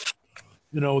 But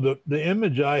the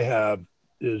image I have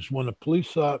is when a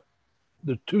police officer,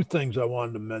 the 2 things I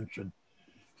wanted to mention.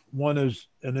 One is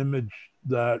an image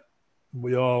that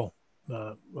we all,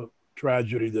 a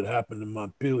tragedy that happened in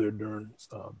Montpelier during,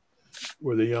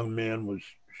 where the young man was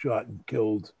shot and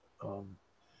killed.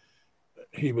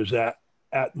 He was at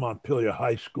Montpelier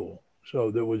High School.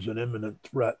 So there was an imminent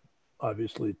threat,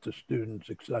 obviously, to students,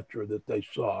 et cetera, that they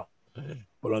saw.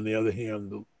 But on the other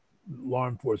hand, the law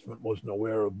enforcement wasn't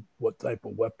aware of what type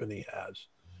of weapon he has.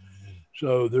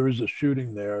 So there is a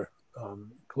shooting there.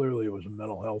 Clearly it was a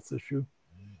mental health issue.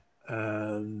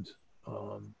 And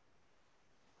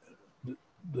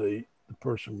the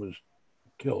person was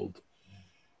killed.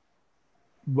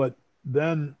 But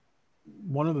then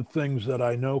one of the things that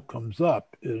I know comes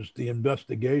up is the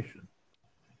investigation.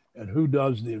 and who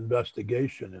does the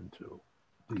investigation into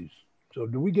these. So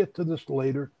do we get to this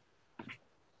later?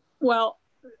 Well,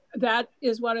 that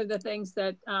is one of the things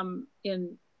that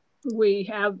we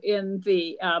have in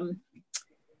the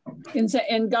in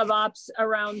GovOps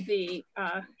around the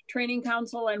training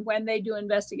council and when they do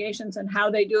investigations and how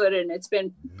they do it. And it's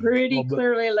been pretty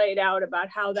clearly laid out about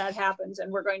how that happens.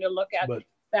 And we're going to look at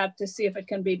that to see if it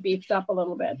can be beefed up a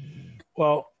little bit.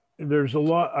 Well, there's a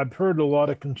lot, I've heard a lot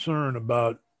of concern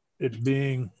about it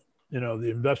being, you know,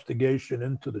 the investigation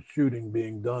into the shooting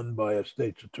being done by a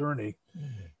state's attorney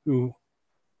who,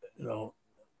 you know,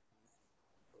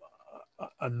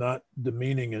 I'm not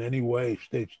demeaning in any way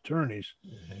state's attorneys,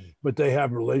 but they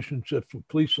have relationships with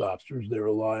police officers. They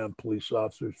rely on police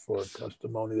officers for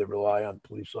testimony. They rely on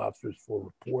police officers for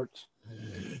reports.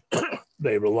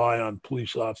 They rely on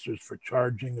police officers for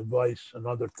charging advice and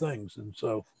other things. And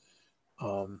so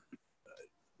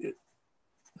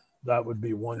that would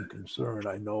be one concern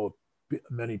I know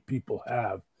many people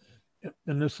have.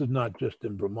 And this is not just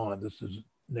in Vermont, this is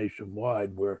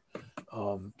nationwide, where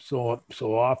so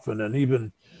often, and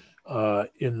even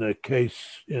in the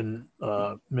case in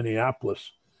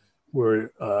Minneapolis,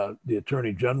 where the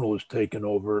Attorney General has taken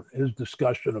over, his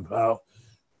discussion of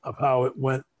how it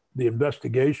went, the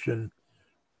investigation,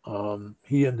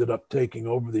 he ended up taking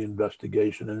over the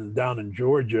investigation. And down in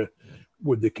Georgia,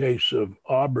 with the case of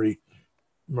Aubrey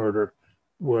murder,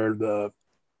 where the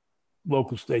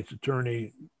local state's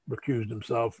attorney recused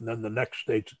himself, and then the next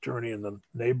state's attorney in the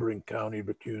neighboring county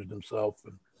recused himself,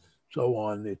 and so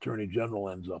on, the Attorney General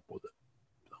ends up with it.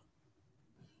 So,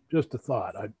 just a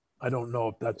thought. I don't know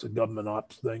if that's a government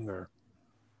ops thing or.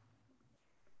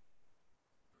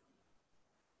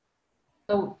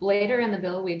 So later in the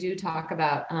bill, we do talk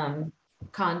about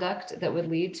conduct that would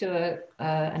lead to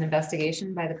an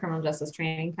investigation by the Criminal Justice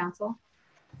Training Council.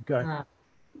 Okay.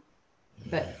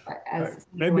 But as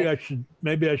maybe I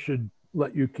should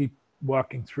let you keep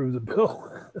walking through the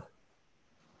bill.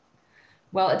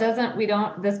 Well, it doesn't,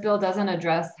 this bill doesn't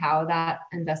address how that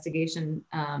investigation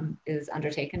is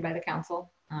undertaken by the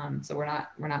council. So we're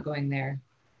not going there.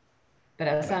 But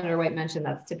as Senator White mentioned,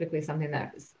 that's typically something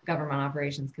that Government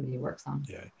Operations Committee works on.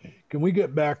 Yeah. Can we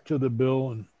get back to the bill?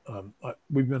 And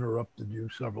we've interrupted you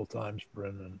several times,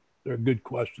 Brendan. They're good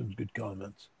questions, good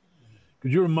comments.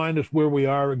 Could you remind us where we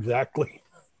are exactly?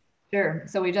 Sure.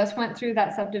 So we just went through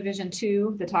that subdivision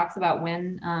 2 that talks about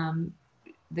when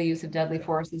the use of deadly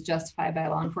force is justified by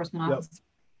a law enforcement officer. Yep.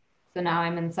 So now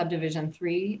I'm in subdivision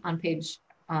 3 on page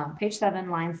 7,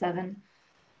 line 7.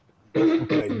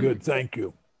 Okay, good. Thank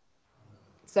you.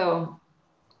 So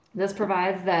this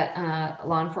provides that a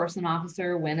law enforcement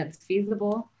officer, when it's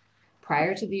feasible,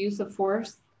 prior to the use of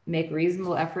force, make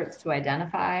reasonable efforts to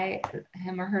identify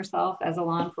him or herself as a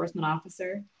law enforcement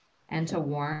officer and to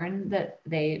warn that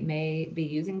they may be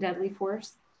using deadly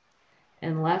force,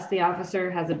 unless the officer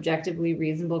has objectively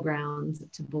reasonable grounds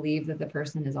to believe that the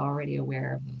person is already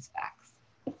aware of those facts.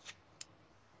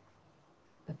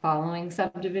 The following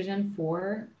subdivision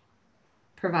 4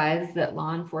 provides that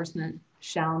law enforcement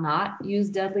shall not use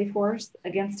deadly force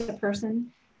against a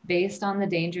person based on the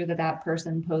danger that that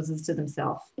person poses to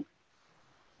themselves.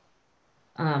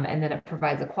 And then it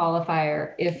provides a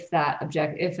qualifier if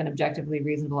an objectively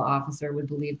reasonable officer would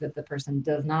believe that the person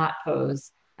does not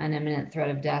pose an imminent threat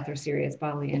of death or serious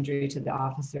bodily injury to the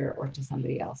officer or to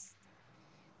somebody else.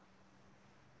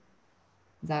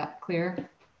 Is that clear?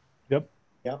 Yep.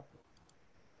 Yep.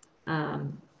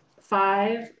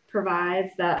 5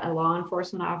 provides that a law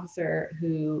enforcement officer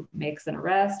who makes an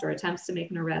arrest or attempts to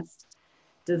make an arrest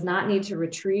does not need to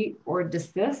retreat or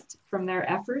desist from their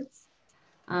efforts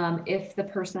if the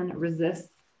person resists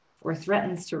or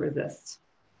threatens to resist.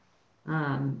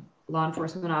 Law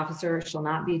enforcement officer shall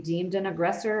not be deemed an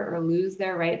aggressor or lose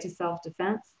their right to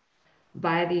self-defense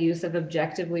by the use of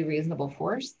objectively reasonable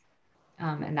force.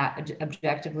 And that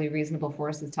objectively reasonable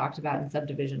force is talked about in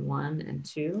subdivision 1 and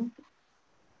 2.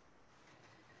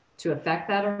 To effect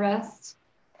that arrest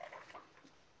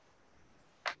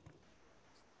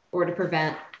or to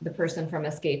prevent the person from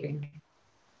escaping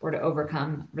or to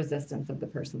overcome resistance of the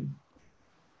person.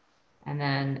 And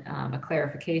then a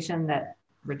clarification that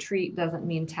retreat doesn't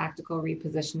mean tactical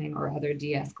repositioning or other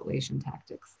de-escalation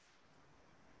tactics.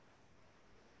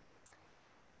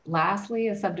 Lastly,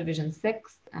 is subdivision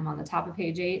 6. I'm on the top of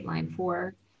page 8, line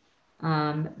 4.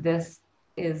 This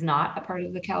is not a part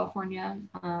of the California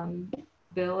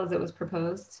bill as it was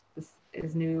proposed. This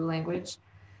is new language.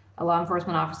 A law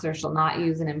enforcement officer shall not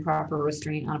use an improper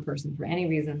restraint on a person for any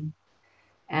reason.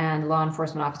 And law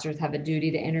enforcement officers have a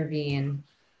duty to intervene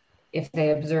if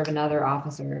they observe another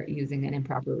officer using an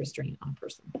improper restraint on a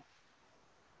person.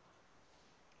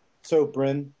 So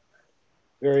Bryn,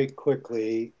 very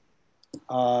quickly,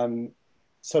 on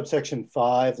subsection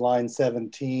 5, line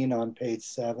 17 on page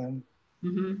 7,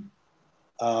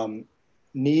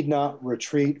 need not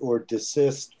retreat or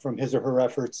desist from his or her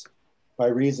efforts by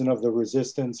reason of the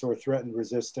resistance or threatened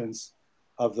resistance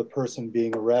of the person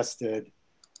being arrested.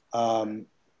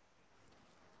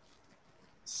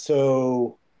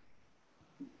 So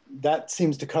that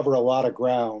seems to cover a lot of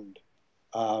ground.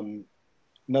 In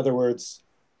other words,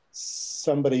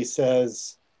 somebody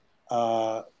says,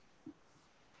 I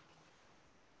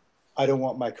don't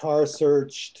want my car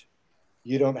searched.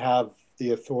 You don't have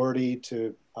the authority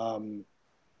to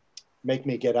make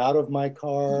me get out of my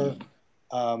car.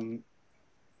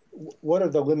 What are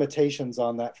the limitations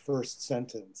on that first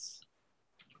sentence?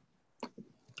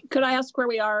 Could I ask where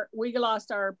we are? We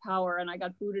lost our power and I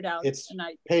got booted out. It's and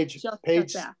I page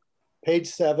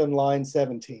 7, line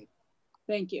 17.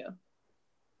 Thank you.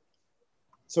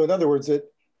 So in other words,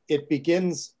 it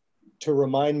begins to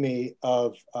remind me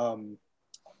of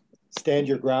stand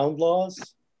your ground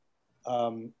laws.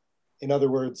 In other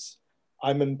words,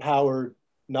 I'm empowered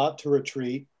not to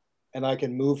retreat and I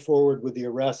can move forward with the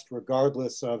arrest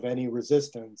regardless of any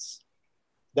resistance.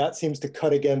 That seems to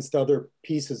cut against other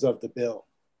pieces of the bill.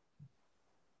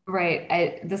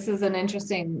 Right. This is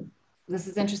interesting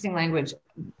language.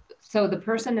 So the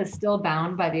person is still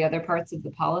bound by the other parts of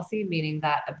the policy, meaning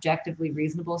that objectively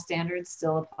reasonable standards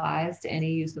still applies to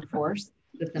any use of force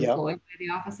that's employed by the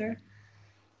officer.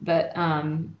 But,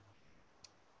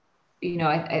 you know,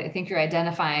 I think you're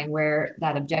identifying where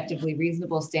that objectively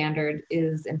reasonable standard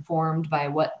is informed by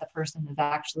what the person is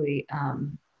actually,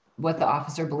 what the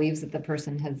officer believes that the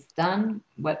person has done,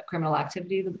 what criminal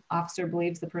activity the officer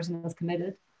believes the person has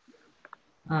committed.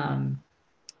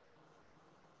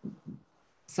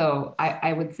 So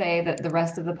I would say that the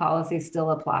rest of the policy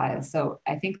still applies. So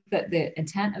I think that the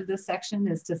intent of this section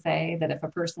is to say that if a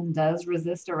person does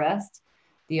resist arrest,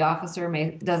 the officer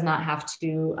does not have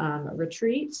to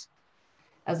retreat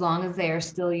as long as they are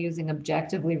still using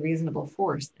objectively reasonable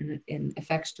force in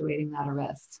effectuating that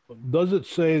arrest. Does it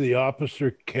say the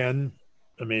officer can,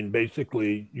 I mean,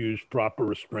 basically use proper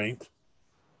restraint?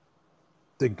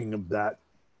 Thinking of that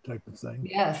type of thing.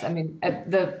 Yes, I mean,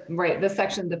 this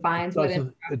section defines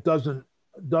it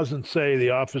doesn't say the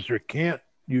officer can't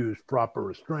use proper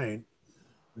restraint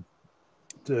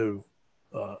to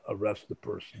arrest the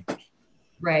person.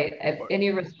 Right. Any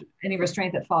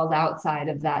restraint that falls outside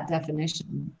of that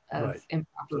definition of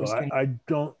improper restraint.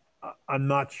 I'm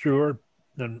not sure,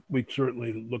 and we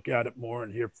certainly look at it more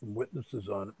and hear from witnesses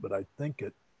on it, but I think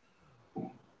it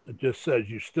just says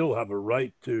you still have a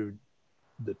right to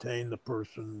detain the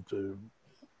person, to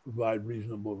provide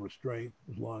reasonable restraint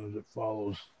as long as it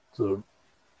follows the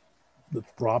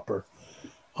proper.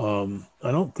 I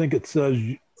don't think it says,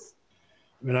 I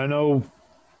mean, I know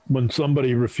when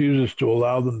somebody refuses to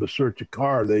allow them to search a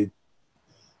car,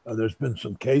 there's been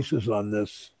some cases on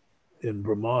this in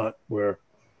Vermont where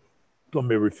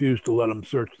somebody refused to let them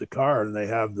search the car, and they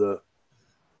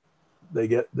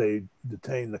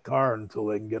detain the car until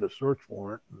they can get a search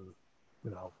warrant. And, you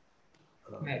know,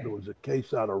 there was a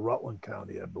case out of Rutland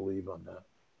County, I believe, on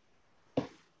that.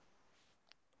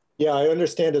 Yeah, I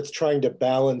understand it's trying to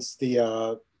balance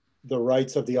the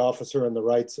rights of the officer and the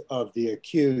rights of the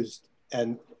accused.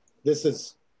 And this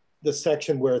is the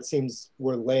section where it seems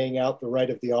we're laying out the right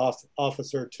of the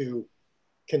officer to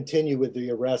continue with the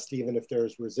arrest even if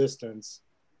there's resistance.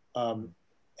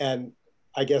 And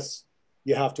I guess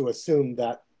you have to assume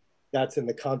that that's in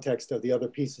the context of the other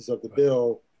pieces of the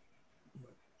bill.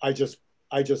 I just,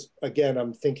 again,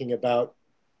 I'm thinking about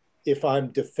if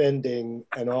I'm defending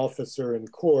an officer in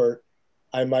court,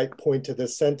 I might point to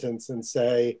this sentence and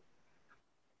say,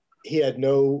 he had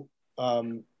no,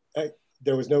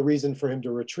 there was no reason for him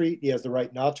to retreat. He has the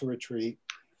right not to retreat,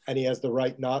 and he has the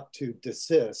right not to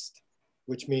desist,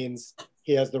 which means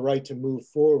he has the right to move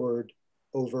forward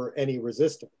over any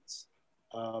resistance.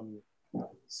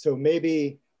 So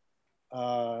maybe,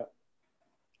 I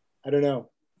don't know.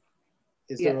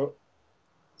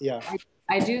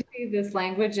 I do see this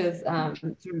language as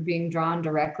sort of being drawn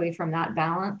directly from that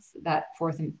balance, that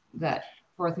Fourth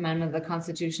Amendment of the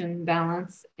Constitution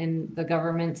balance in the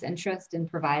government's interest in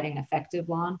providing effective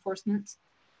law enforcement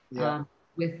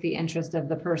with the interest of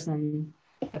the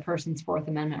person's Fourth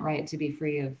Amendment right to be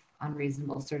free of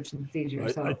unreasonable search and seizure.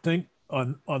 So I think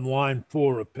on line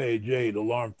 4 of page 8, a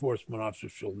law enforcement officer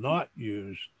shall not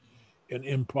use an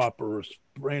improper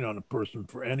restraint on a person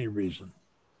for any reason.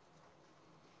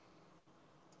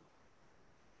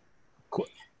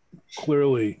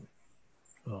 Clearly,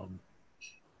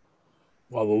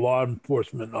 While the law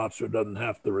enforcement officer doesn't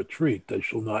have to retreat, they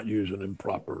shall not use an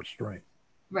improper restraint.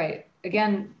 Right.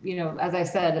 Again, you know, as I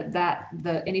said, that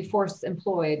any force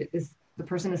employed is, the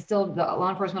person is still, the law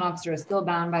enforcement officer is still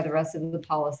bound by the rest of the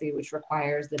policy, which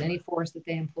requires that any force that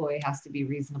they employ has to be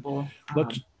reasonable.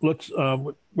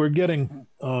 We're getting,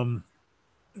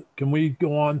 can we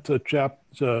go on to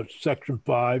section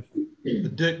 5?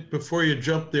 Dick, before you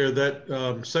jump there,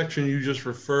 that section you just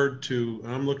referred to,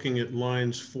 I'm looking at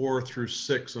lines 4 through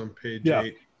 6 on page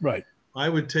 8. Right. I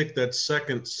would take that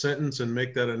second sentence and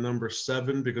make that a number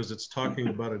 7 because it's talking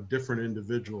about a different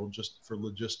individual just for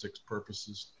logistics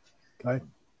purposes. Okay.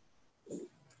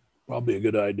 Probably a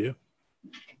good idea.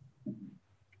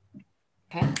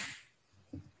 Okay.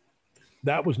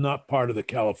 That was not part of the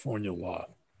California law,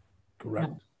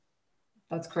 correct? No,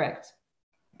 that's correct.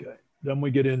 Okay. Then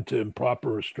we get into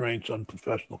improper restraints,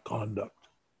 unprofessional conduct.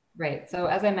 Right. So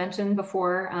as I mentioned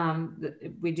before,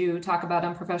 we do talk about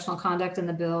unprofessional conduct in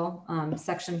the bill.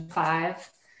 Section 5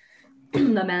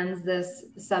 amends this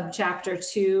subchapter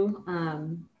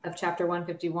 2 of Chapter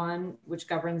 151, which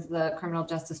governs the Criminal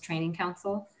Justice Training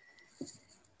Council.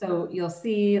 So you'll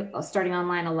see, starting on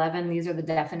line 11, these are the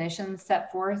definitions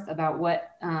set forth about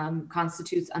what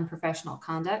constitutes unprofessional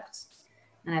conduct.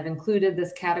 And I've included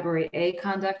this category A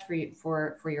conduct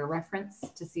for your reference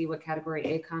to see what category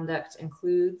A conduct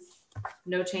includes.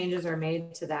 No changes are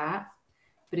made to that.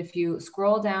 But if you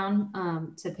scroll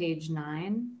down to page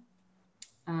 9,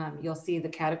 you'll see the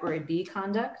category B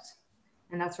conduct.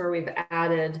 And that's where we've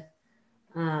added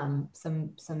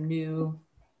some new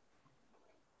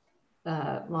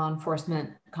law enforcement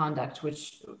conduct,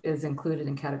 which is included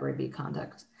in category B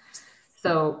conduct.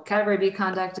 So category B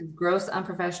conduct is gross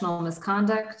unprofessional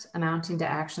misconduct amounting to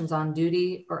actions on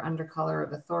duty or under color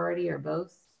of authority or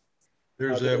both.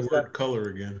 There's that word color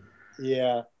again.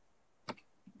 Yeah.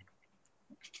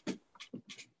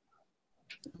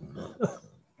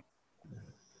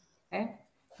 Okay,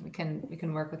 we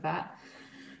can work with that.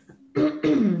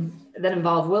 That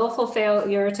involve willful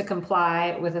failure to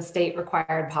comply with a state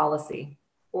required policy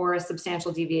or a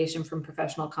substantial deviation from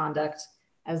professional conduct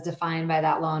as defined by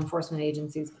that law enforcement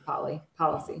agency's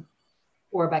policy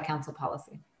or by council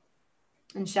policy,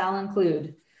 and shall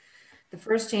include. The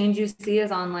first change you see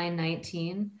is on line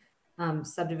 19,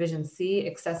 subdivision C,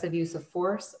 excessive use of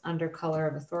force under color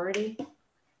of authority.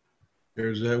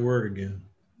 There's that word again.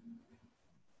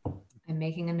 I'm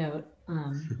making a note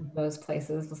of those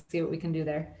places. We'll see what we can do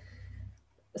there.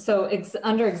 So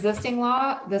under existing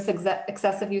law, this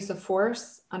excessive use of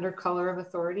force under color of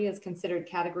authority is considered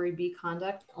category B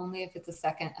conduct only if it's a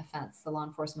second offense, the law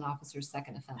enforcement officer's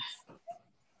second offense.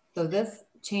 So this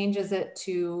changes it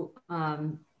to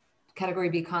category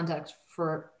B conduct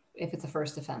for if it's a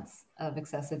first offense of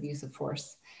excessive use of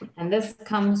force. And this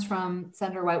comes from,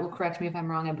 Senator White will correct me if I'm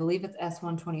wrong, I believe it's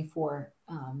S-124.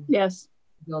 Yes.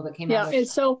 Bill that came out. And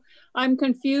so I'm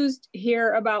confused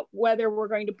here about whether we're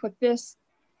going to put this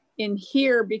in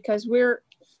here because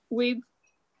we've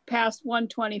passed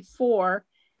 124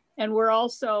 and we're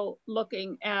also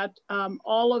looking at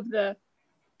all of the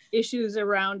issues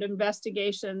around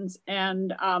investigations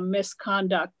and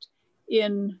misconduct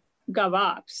in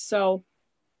GovOps. So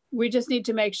we just need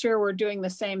to make sure we're doing the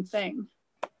same thing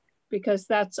because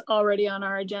that's already on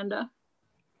our agenda.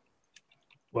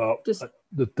 Well,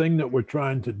 the thing that we're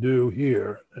trying to do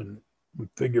here, and we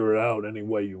figure it out any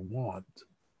way you want,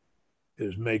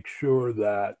 is make sure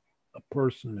that a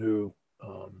person who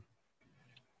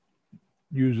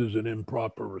uses an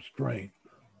improper restraint.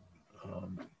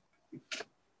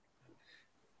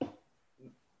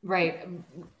 Right.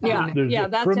 Yeah,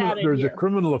 that's added There's here. a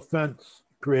criminal offense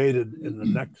created in the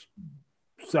next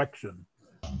section.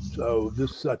 So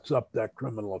this sets up that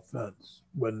criminal offense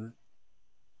when.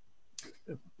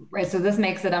 Right, so this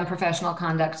makes it unprofessional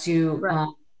conduct to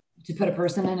put a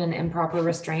person in an improper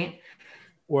restraint.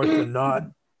 Or to not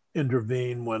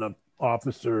intervene when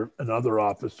another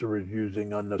officer is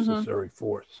using unnecessary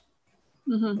force.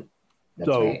 Mm-hmm.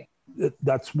 So right.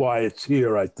 That's why it's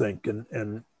here, I think,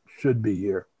 and should be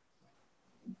here.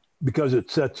 Because it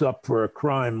sets up for a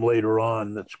crime later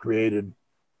on that's created.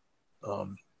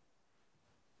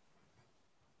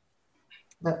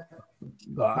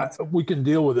 We can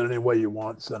deal with it any way you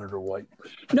want, Senator White.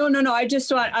 No. I just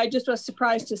was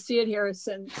surprised to see it here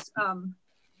since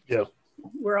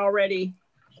we're already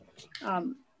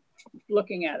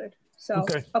looking at it. So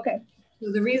okay.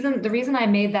 So the reason I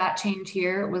made that change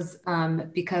here was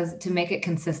because to make it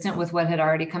consistent with what had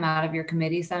already come out of your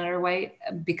committee, Senator White,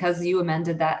 because you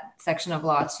amended that section of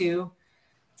law too.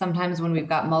 Sometimes when we've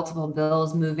got multiple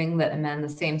bills moving that amend the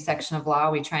same section of law,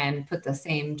 we try and put the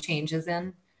same changes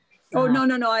in. Oh,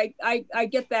 no. I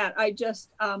get that. I just,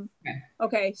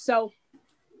 okay. So,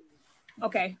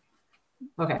 okay.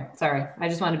 Okay, sorry. I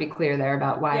just want to be clear there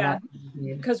about why that.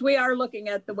 Because we are looking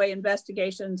at the way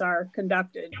investigations are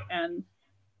conducted, and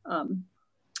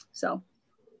so.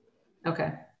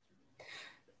 Okay.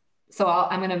 So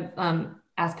I'm going to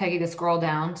ask Peggy to scroll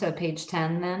down to page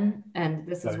 10 then, and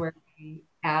this is where we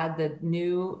add the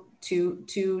new two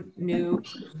new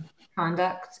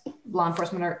conduct, law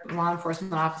enforcement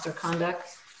officer conduct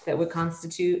that would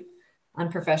constitute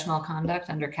unprofessional conduct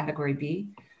under category B.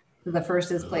 So the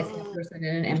first is placing a person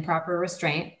in an improper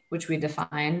restraint, which we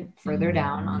define further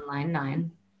down on line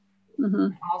 9.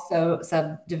 Also,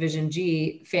 subdivision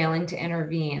G, failing to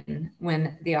intervene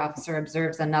when the officer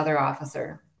observes another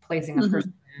officer placing a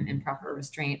person in improper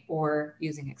restraint or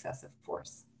using excessive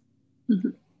force.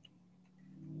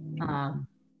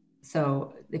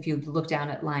 So if you look down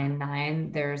at line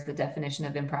 9, there's the definition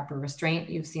of improper restraint.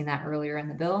 You've seen that earlier in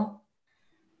the bill.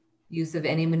 Use of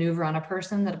any maneuver on a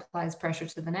person that applies pressure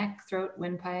to the neck, throat,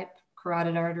 windpipe,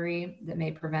 carotid artery that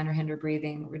may prevent or hinder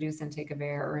breathing, reduce intake of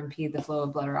air, or impede the flow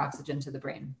of blood or oxygen to the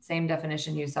brain. Same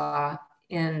definition you saw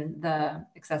in the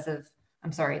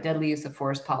deadly use of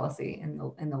force policy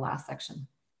in the last section.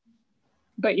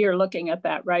 But you're looking at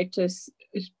that, right?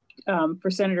 For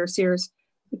Senator Sears,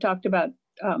 we talked about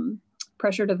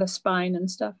pressure to the spine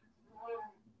and stuff.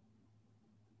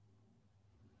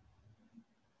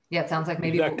 Yeah, it sounds like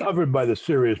maybe. Is that covered by the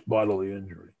serious bodily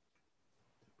injury?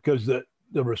 Because the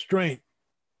restraint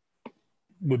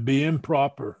would be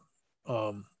improper,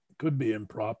 could be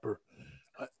improper.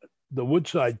 The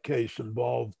Woodside case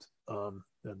involved, and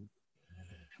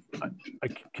I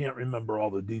can't remember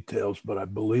all the details, but I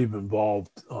believe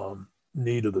involved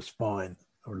knee to the spine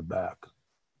or the back.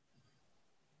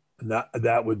 And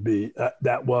that would be,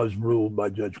 that was ruled by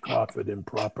Judge Crawford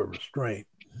improper restraint.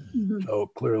 So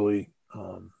clearly,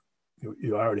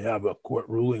 you already have a court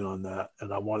ruling on that,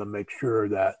 and I want to make sure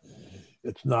that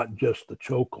it's not just the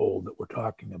chokehold that we're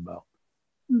talking about.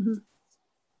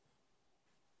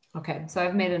 Okay, so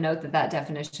I've made a note that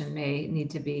definition may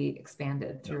need to be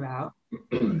expanded throughout.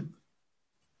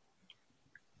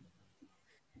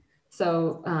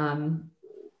 So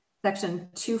section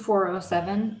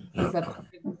 2407 is the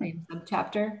same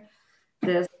subchapter.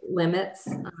 This limits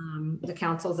the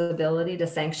council's ability to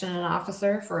sanction an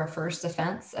officer for a first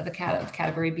offense of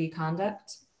category B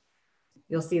conduct.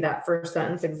 You'll see that first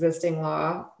sentence, existing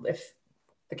law. If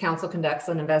the council conducts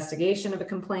an investigation of a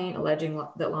complaint alleging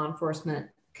that law enforcement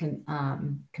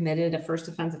committed a first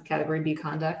offense of category B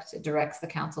conduct, it directs the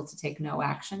council to take no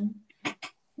action.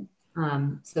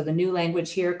 So the new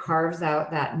language here carves out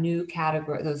that new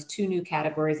category, those 2 new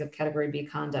categories of category B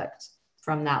conduct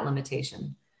from that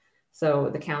limitation. So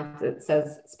it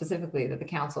says specifically that the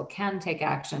council can take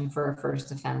action for a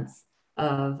first offense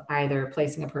of either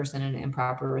placing a person in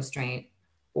improper restraint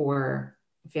or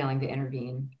failing to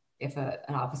intervene if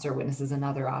an officer witnesses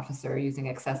another officer using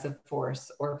excessive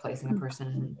force or placing a person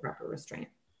in improper restraint.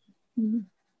 Does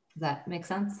that make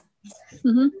sense?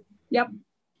 Yep.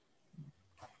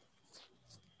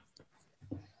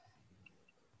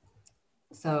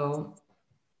 So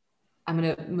I'm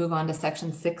going to move on to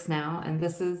section 6 now, and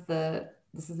this is the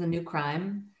new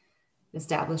crime.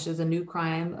 Establishes a new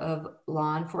crime of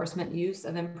law enforcement use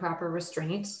of improper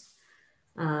restraint.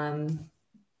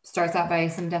 Starts out by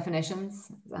some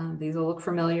definitions. These will look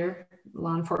familiar.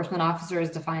 Law enforcement officer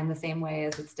is defined the same way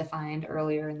as it's defined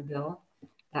earlier in the bill.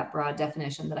 That broad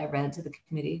definition that I read to the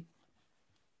committee.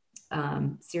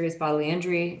 Serious bodily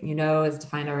injury, is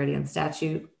defined already in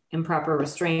statute. Improper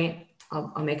restraint.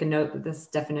 I'll make a note that this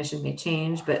definition may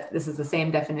change, but this is the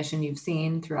same definition you've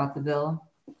seen throughout the bill.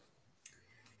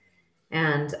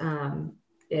 And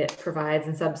it provides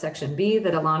in subsection B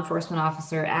that a law enforcement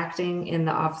officer acting in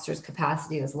the officer's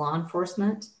capacity as law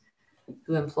enforcement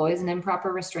who employs an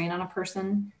improper restraint on a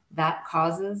person that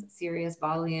causes serious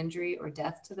bodily injury or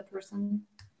death to the person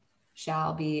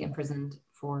shall be imprisoned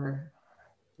for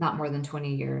not more than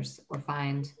 20 years or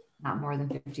fined not more than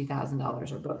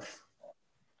 $50,000 or both.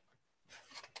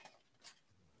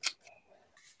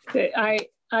 Okay,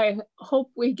 I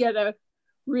hope we get a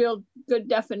real good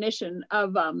definition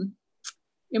of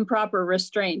improper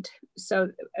restraint. So,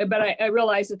 but I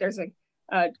realize that there's a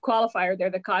qualifier there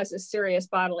that causes serious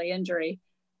bodily injury.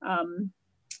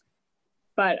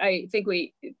 But I think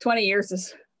 20 years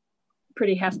is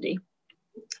pretty hefty.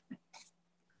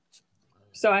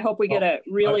 So I hope we get a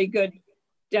really good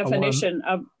definition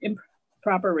of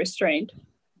improper restraint.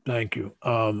 Thank you.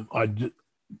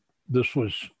 This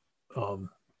was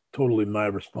totally my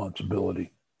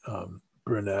responsibility.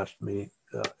 Bryn asked me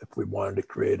if we wanted to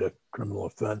create a criminal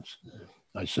offense,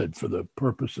 I said for the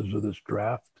purposes of this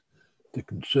draft, to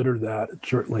consider that. It's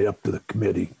certainly up to the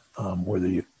committee whether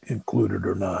you include it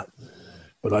or not.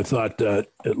 But I thought that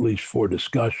at least for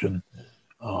discussion,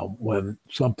 when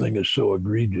something is so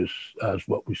egregious as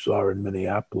what we saw in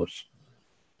Minneapolis,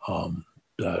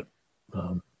 that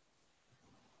I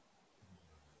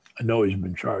know he's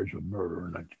been charged with murder,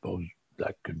 and I suppose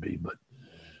that could be, but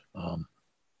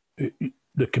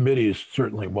the committee is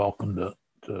certainly welcome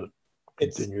to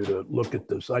continue to look at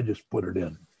this. I just put it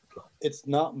in. So. It's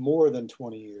not more than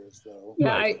 20 years, though.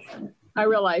 Yeah, right. I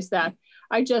realize that.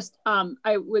 I just, I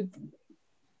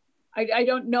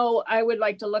don't know. I would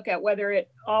like to look at whether it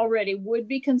already would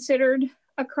be considered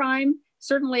a crime.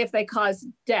 Certainly if they cause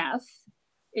death,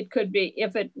 it could be.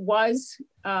 If it was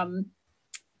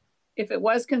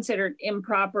considered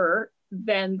improper,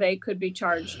 then they could be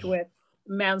charged with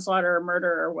manslaughter or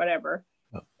murder or whatever.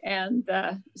 Oh. And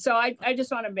so I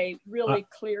just want to make really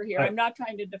clear here. I'm not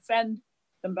trying to defend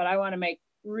them, but I want to make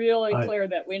really clear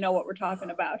that we know what we're talking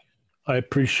about. I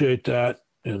appreciate that.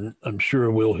 And I'm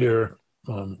sure we'll hear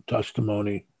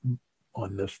testimony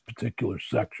on this particular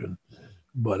section,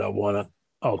 but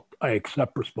I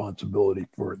accept responsibility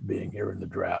for it being here in the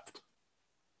draft.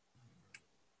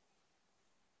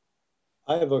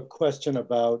 I have a question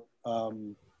about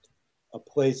a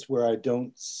place where I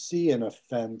don't see an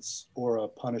offense or a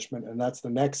punishment, and that's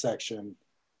the next section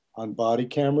on body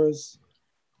cameras.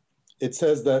 It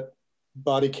says that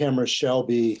body cameras shall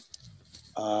be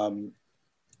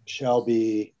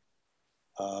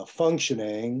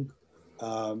functioning.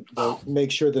 They'll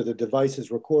make sure that the device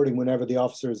is recording whenever the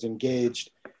officer is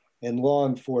engaged in law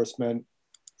enforcement.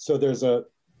 So there's a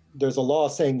law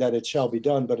saying that it shall be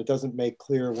done, but it doesn't make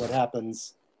clear what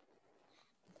happens.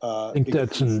 I think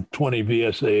that's in 20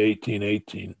 VSA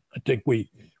 1818. I think we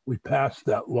passed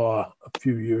that law a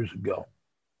few years ago.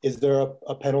 Is there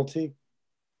a penalty?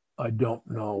 I don't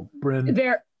know, Bryn.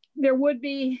 There would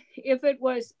be if it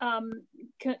was a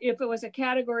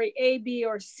category A, B,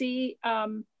 or C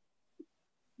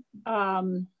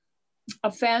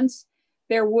offense.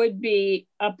 There would be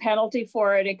a penalty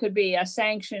for it. It could be a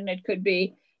sanction. It could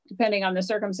be, depending on the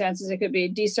circumstances, it could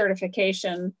be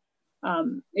decertification.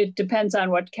 It depends on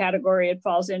what category it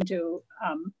falls into.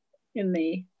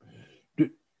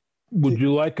 Would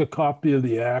you like a copy of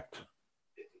the act?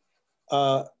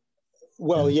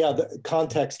 Well, yeah, the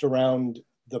context around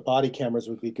the body cameras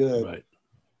would be good. Right.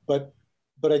 But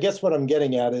I guess what I'm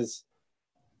getting at is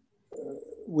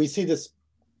we see this,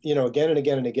 again and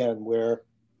again and again, where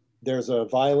there's a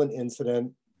violent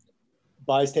incident.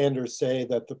 Bystanders say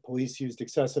that the police used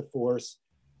excessive force.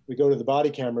 We go to the body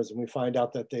cameras and we find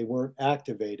out that they weren't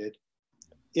activated.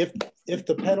 If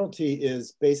the penalty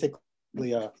is basically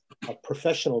a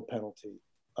professional penalty,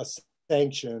 a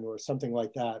sanction or something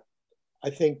like that, I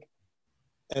think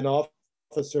an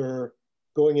officer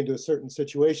going into a certain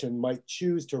situation might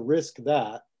choose to risk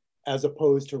that as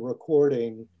opposed to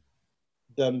recording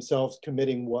themselves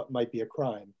committing what might be a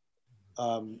crime.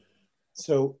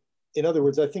 So in other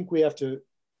words, I think we have to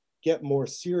get more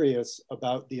serious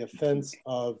about the offense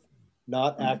of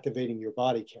not activating your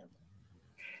body camera.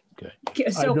 Okay.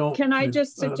 So can I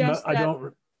just suggest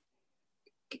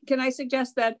can I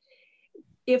suggest that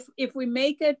if we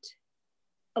make it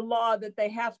a law that they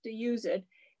have to use it,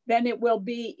 then it will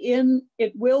be in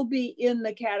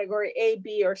the category A,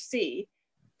 B, or C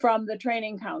from the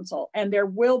training council, and there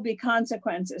will be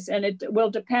consequences, and it will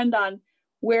depend on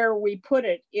where we put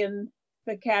it in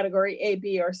the category A,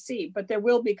 B, or C, but there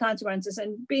will be consequences,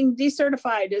 and being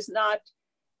decertified is not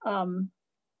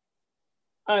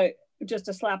just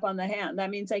a slap on the hand.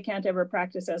 That means they can't ever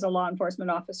practice as a law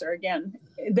enforcement officer again.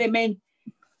 They may,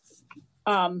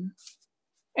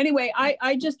 anyway,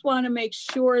 I just want to make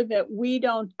sure that we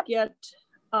don't get,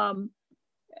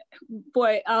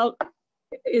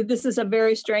 this is a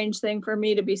very strange thing for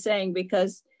me to be saying,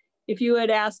 because if you had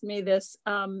asked me this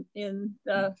in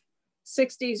the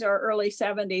 60s or early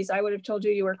 70s, I would have told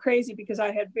you were crazy, because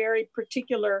I had very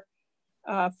particular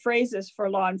phrases for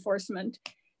law enforcement.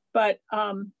 But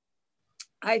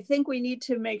I think we need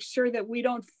to make sure that we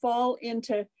don't fall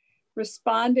into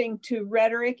responding to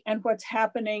rhetoric and what's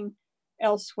happening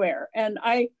elsewhere. And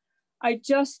I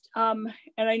just, and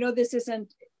I know this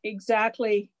isn't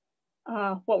exactly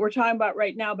what we're talking about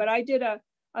right now, but I did a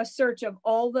search of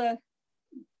all the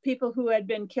people who had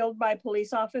been killed by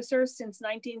police officers since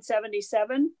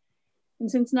 1977.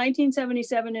 And since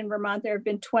 1977 in Vermont, there have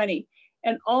been 20.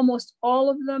 And almost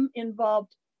all of them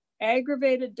involved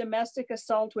aggravated domestic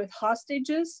assault with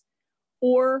hostages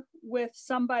or with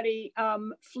somebody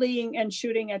fleeing and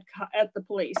shooting at the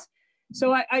police.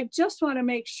 So I just want to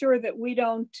make sure that we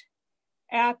don't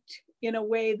act in a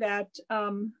way that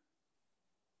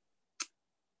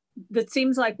that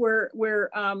seems like we're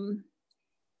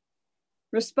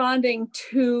responding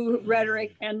to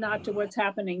rhetoric and not to what's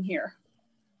happening here.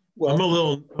 Well, I'm a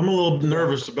little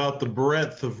nervous about the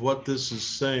breadth of what this is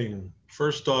saying.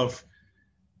 First off,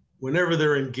 whenever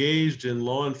they're engaged in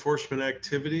law enforcement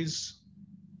activities,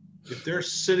 if they're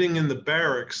sitting in the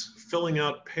barracks filling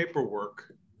out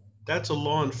paperwork, that's a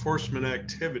law enforcement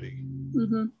activity.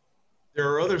 Mm-hmm.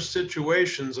 There are other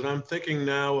situations, and I'm thinking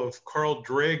now of Carl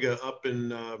Draga up in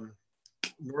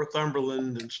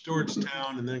Northumberland and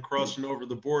Stewartstown, and then crossing over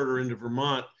the border into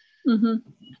Vermont, Mm-hmm.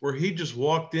 where he just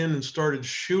walked in and started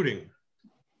shooting.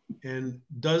 And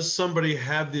does somebody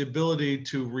have the ability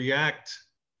to react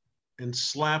and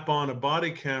slap on a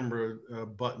body camera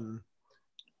button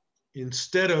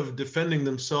instead of defending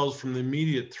themselves from the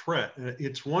immediate threat?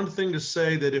 It's one thing to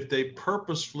say that if they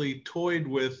purposefully toyed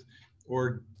with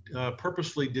or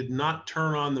purposefully did not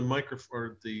turn on the microphone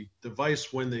or the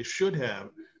device when they should have,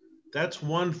 that's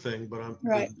one thing, but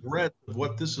Right. the breadth of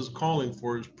what this is calling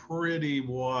for is pretty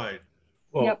wide.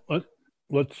 Well, Yep.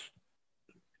 let's,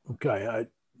 okay,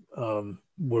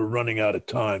 we're running out of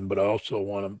time, but I also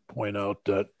want to point out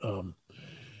that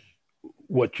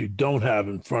what you don't have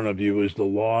in front of you is the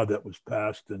law that was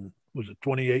passed in, was it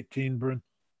 2018, Bryn?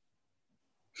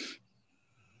 I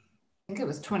think it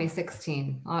was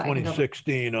 2016.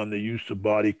 2016 on the use of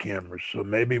body cameras. So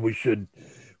maybe we should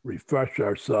refresh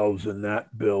ourselves in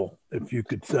that bill. If you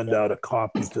could send out a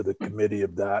copy to the committee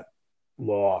of that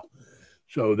law,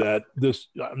 so that this,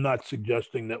 I'm not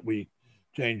suggesting that we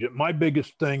change it. My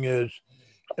biggest thing is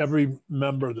every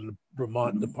member of the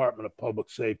Vermont Department of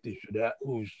Public Safety should have,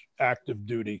 who's active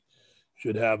duty,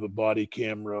 should have a body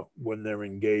camera when they're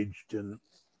engaged in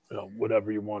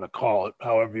whatever you want to call it,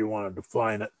 however you want to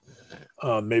define it.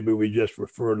 Maybe we just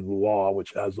refer to the law,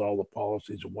 which has all the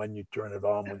policies of when you turn it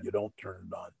on, when you don't turn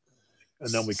it on. And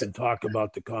then we can talk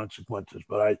about the consequences.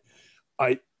 But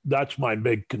I that's my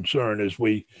big concern is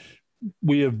we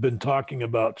have been talking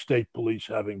about state police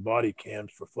having body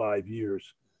cams for 5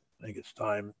 years. I think it's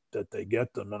time that they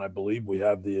get them. And I believe we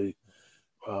have the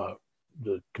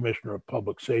Commissioner of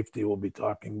Public Safety will be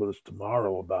talking with us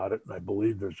tomorrow about it. And I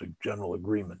believe there's a general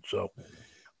agreement. So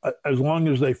as long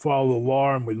as they follow the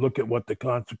law and we look at what the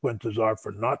consequences are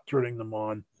for not turning them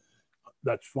on,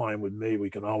 that's fine with me.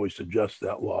 We can always adjust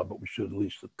that law, but we should at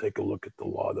least take a look at the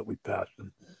law that we passed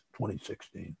in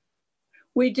 2016.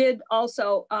 We did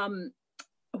also I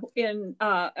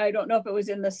don't know if it was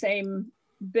in the same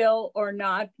bill or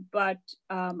not, but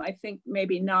I think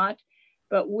maybe not,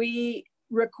 but we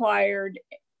required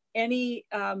any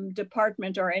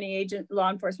department or any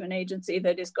law enforcement agency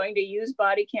that is going to use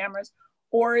body cameras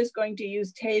or is going to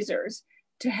use tasers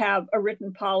to have a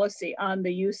written policy on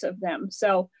the use of them.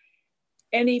 So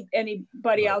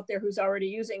anybody out there who's already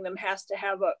using them has to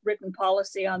have a written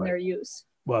policy on their use.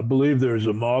 Well, I believe there's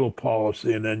a model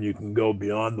policy and then you can go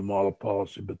beyond the model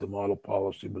policy, but the model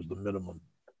policy was the minimum.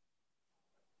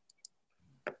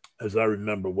 As I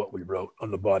remember what we wrote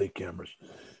on the body cameras.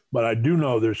 But I do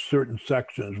know there's certain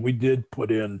sections we did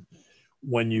put in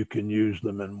when you can use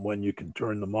them and when you can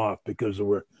turn them off, because there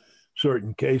were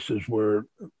certain cases where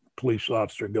police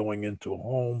officer going into a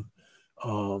home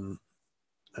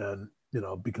and, you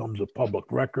know, becomes a public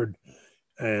record,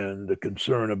 and the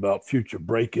concern about future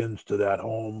break-ins to that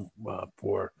home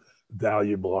for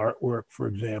valuable artwork, for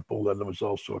example. Then there was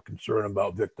also a concern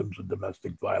about victims of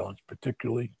domestic violence,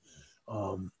 particularly,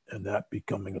 and that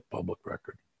becoming a public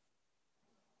record.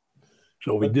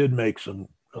 So we did make some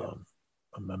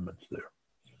amendments there.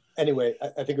 Anyway, I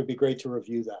think it would be great to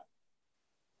review that.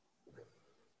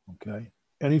 Okay.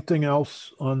 Anything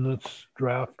else on this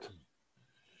draft?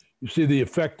 You see the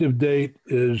effective date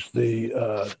is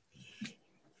the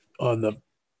on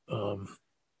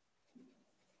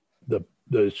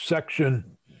the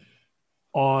section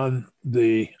on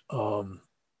the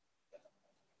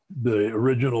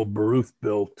original Baruth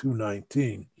Bill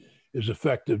 219 is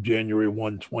effective January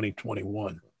 1,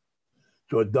 2021.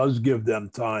 So it does give them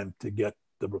time to get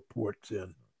the reports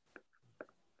in.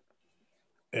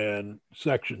 And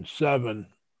section 7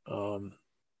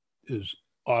 is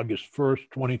August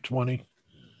 1st, 2020.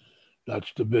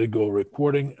 That's the video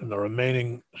reporting, and the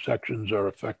remaining sections are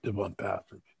effective on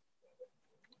passage.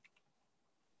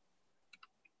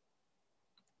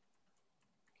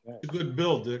 It's a good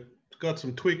bill, Dick. It's got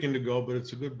some tweaking to go, but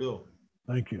it's a good bill.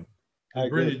 Thank you. And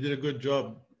Brittany did a good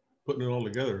job putting it all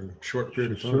together in a short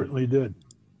period of time. Certainly did.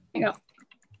 Yeah.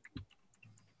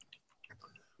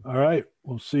 All right.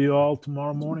 We'll see you all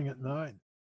tomorrow morning at 9.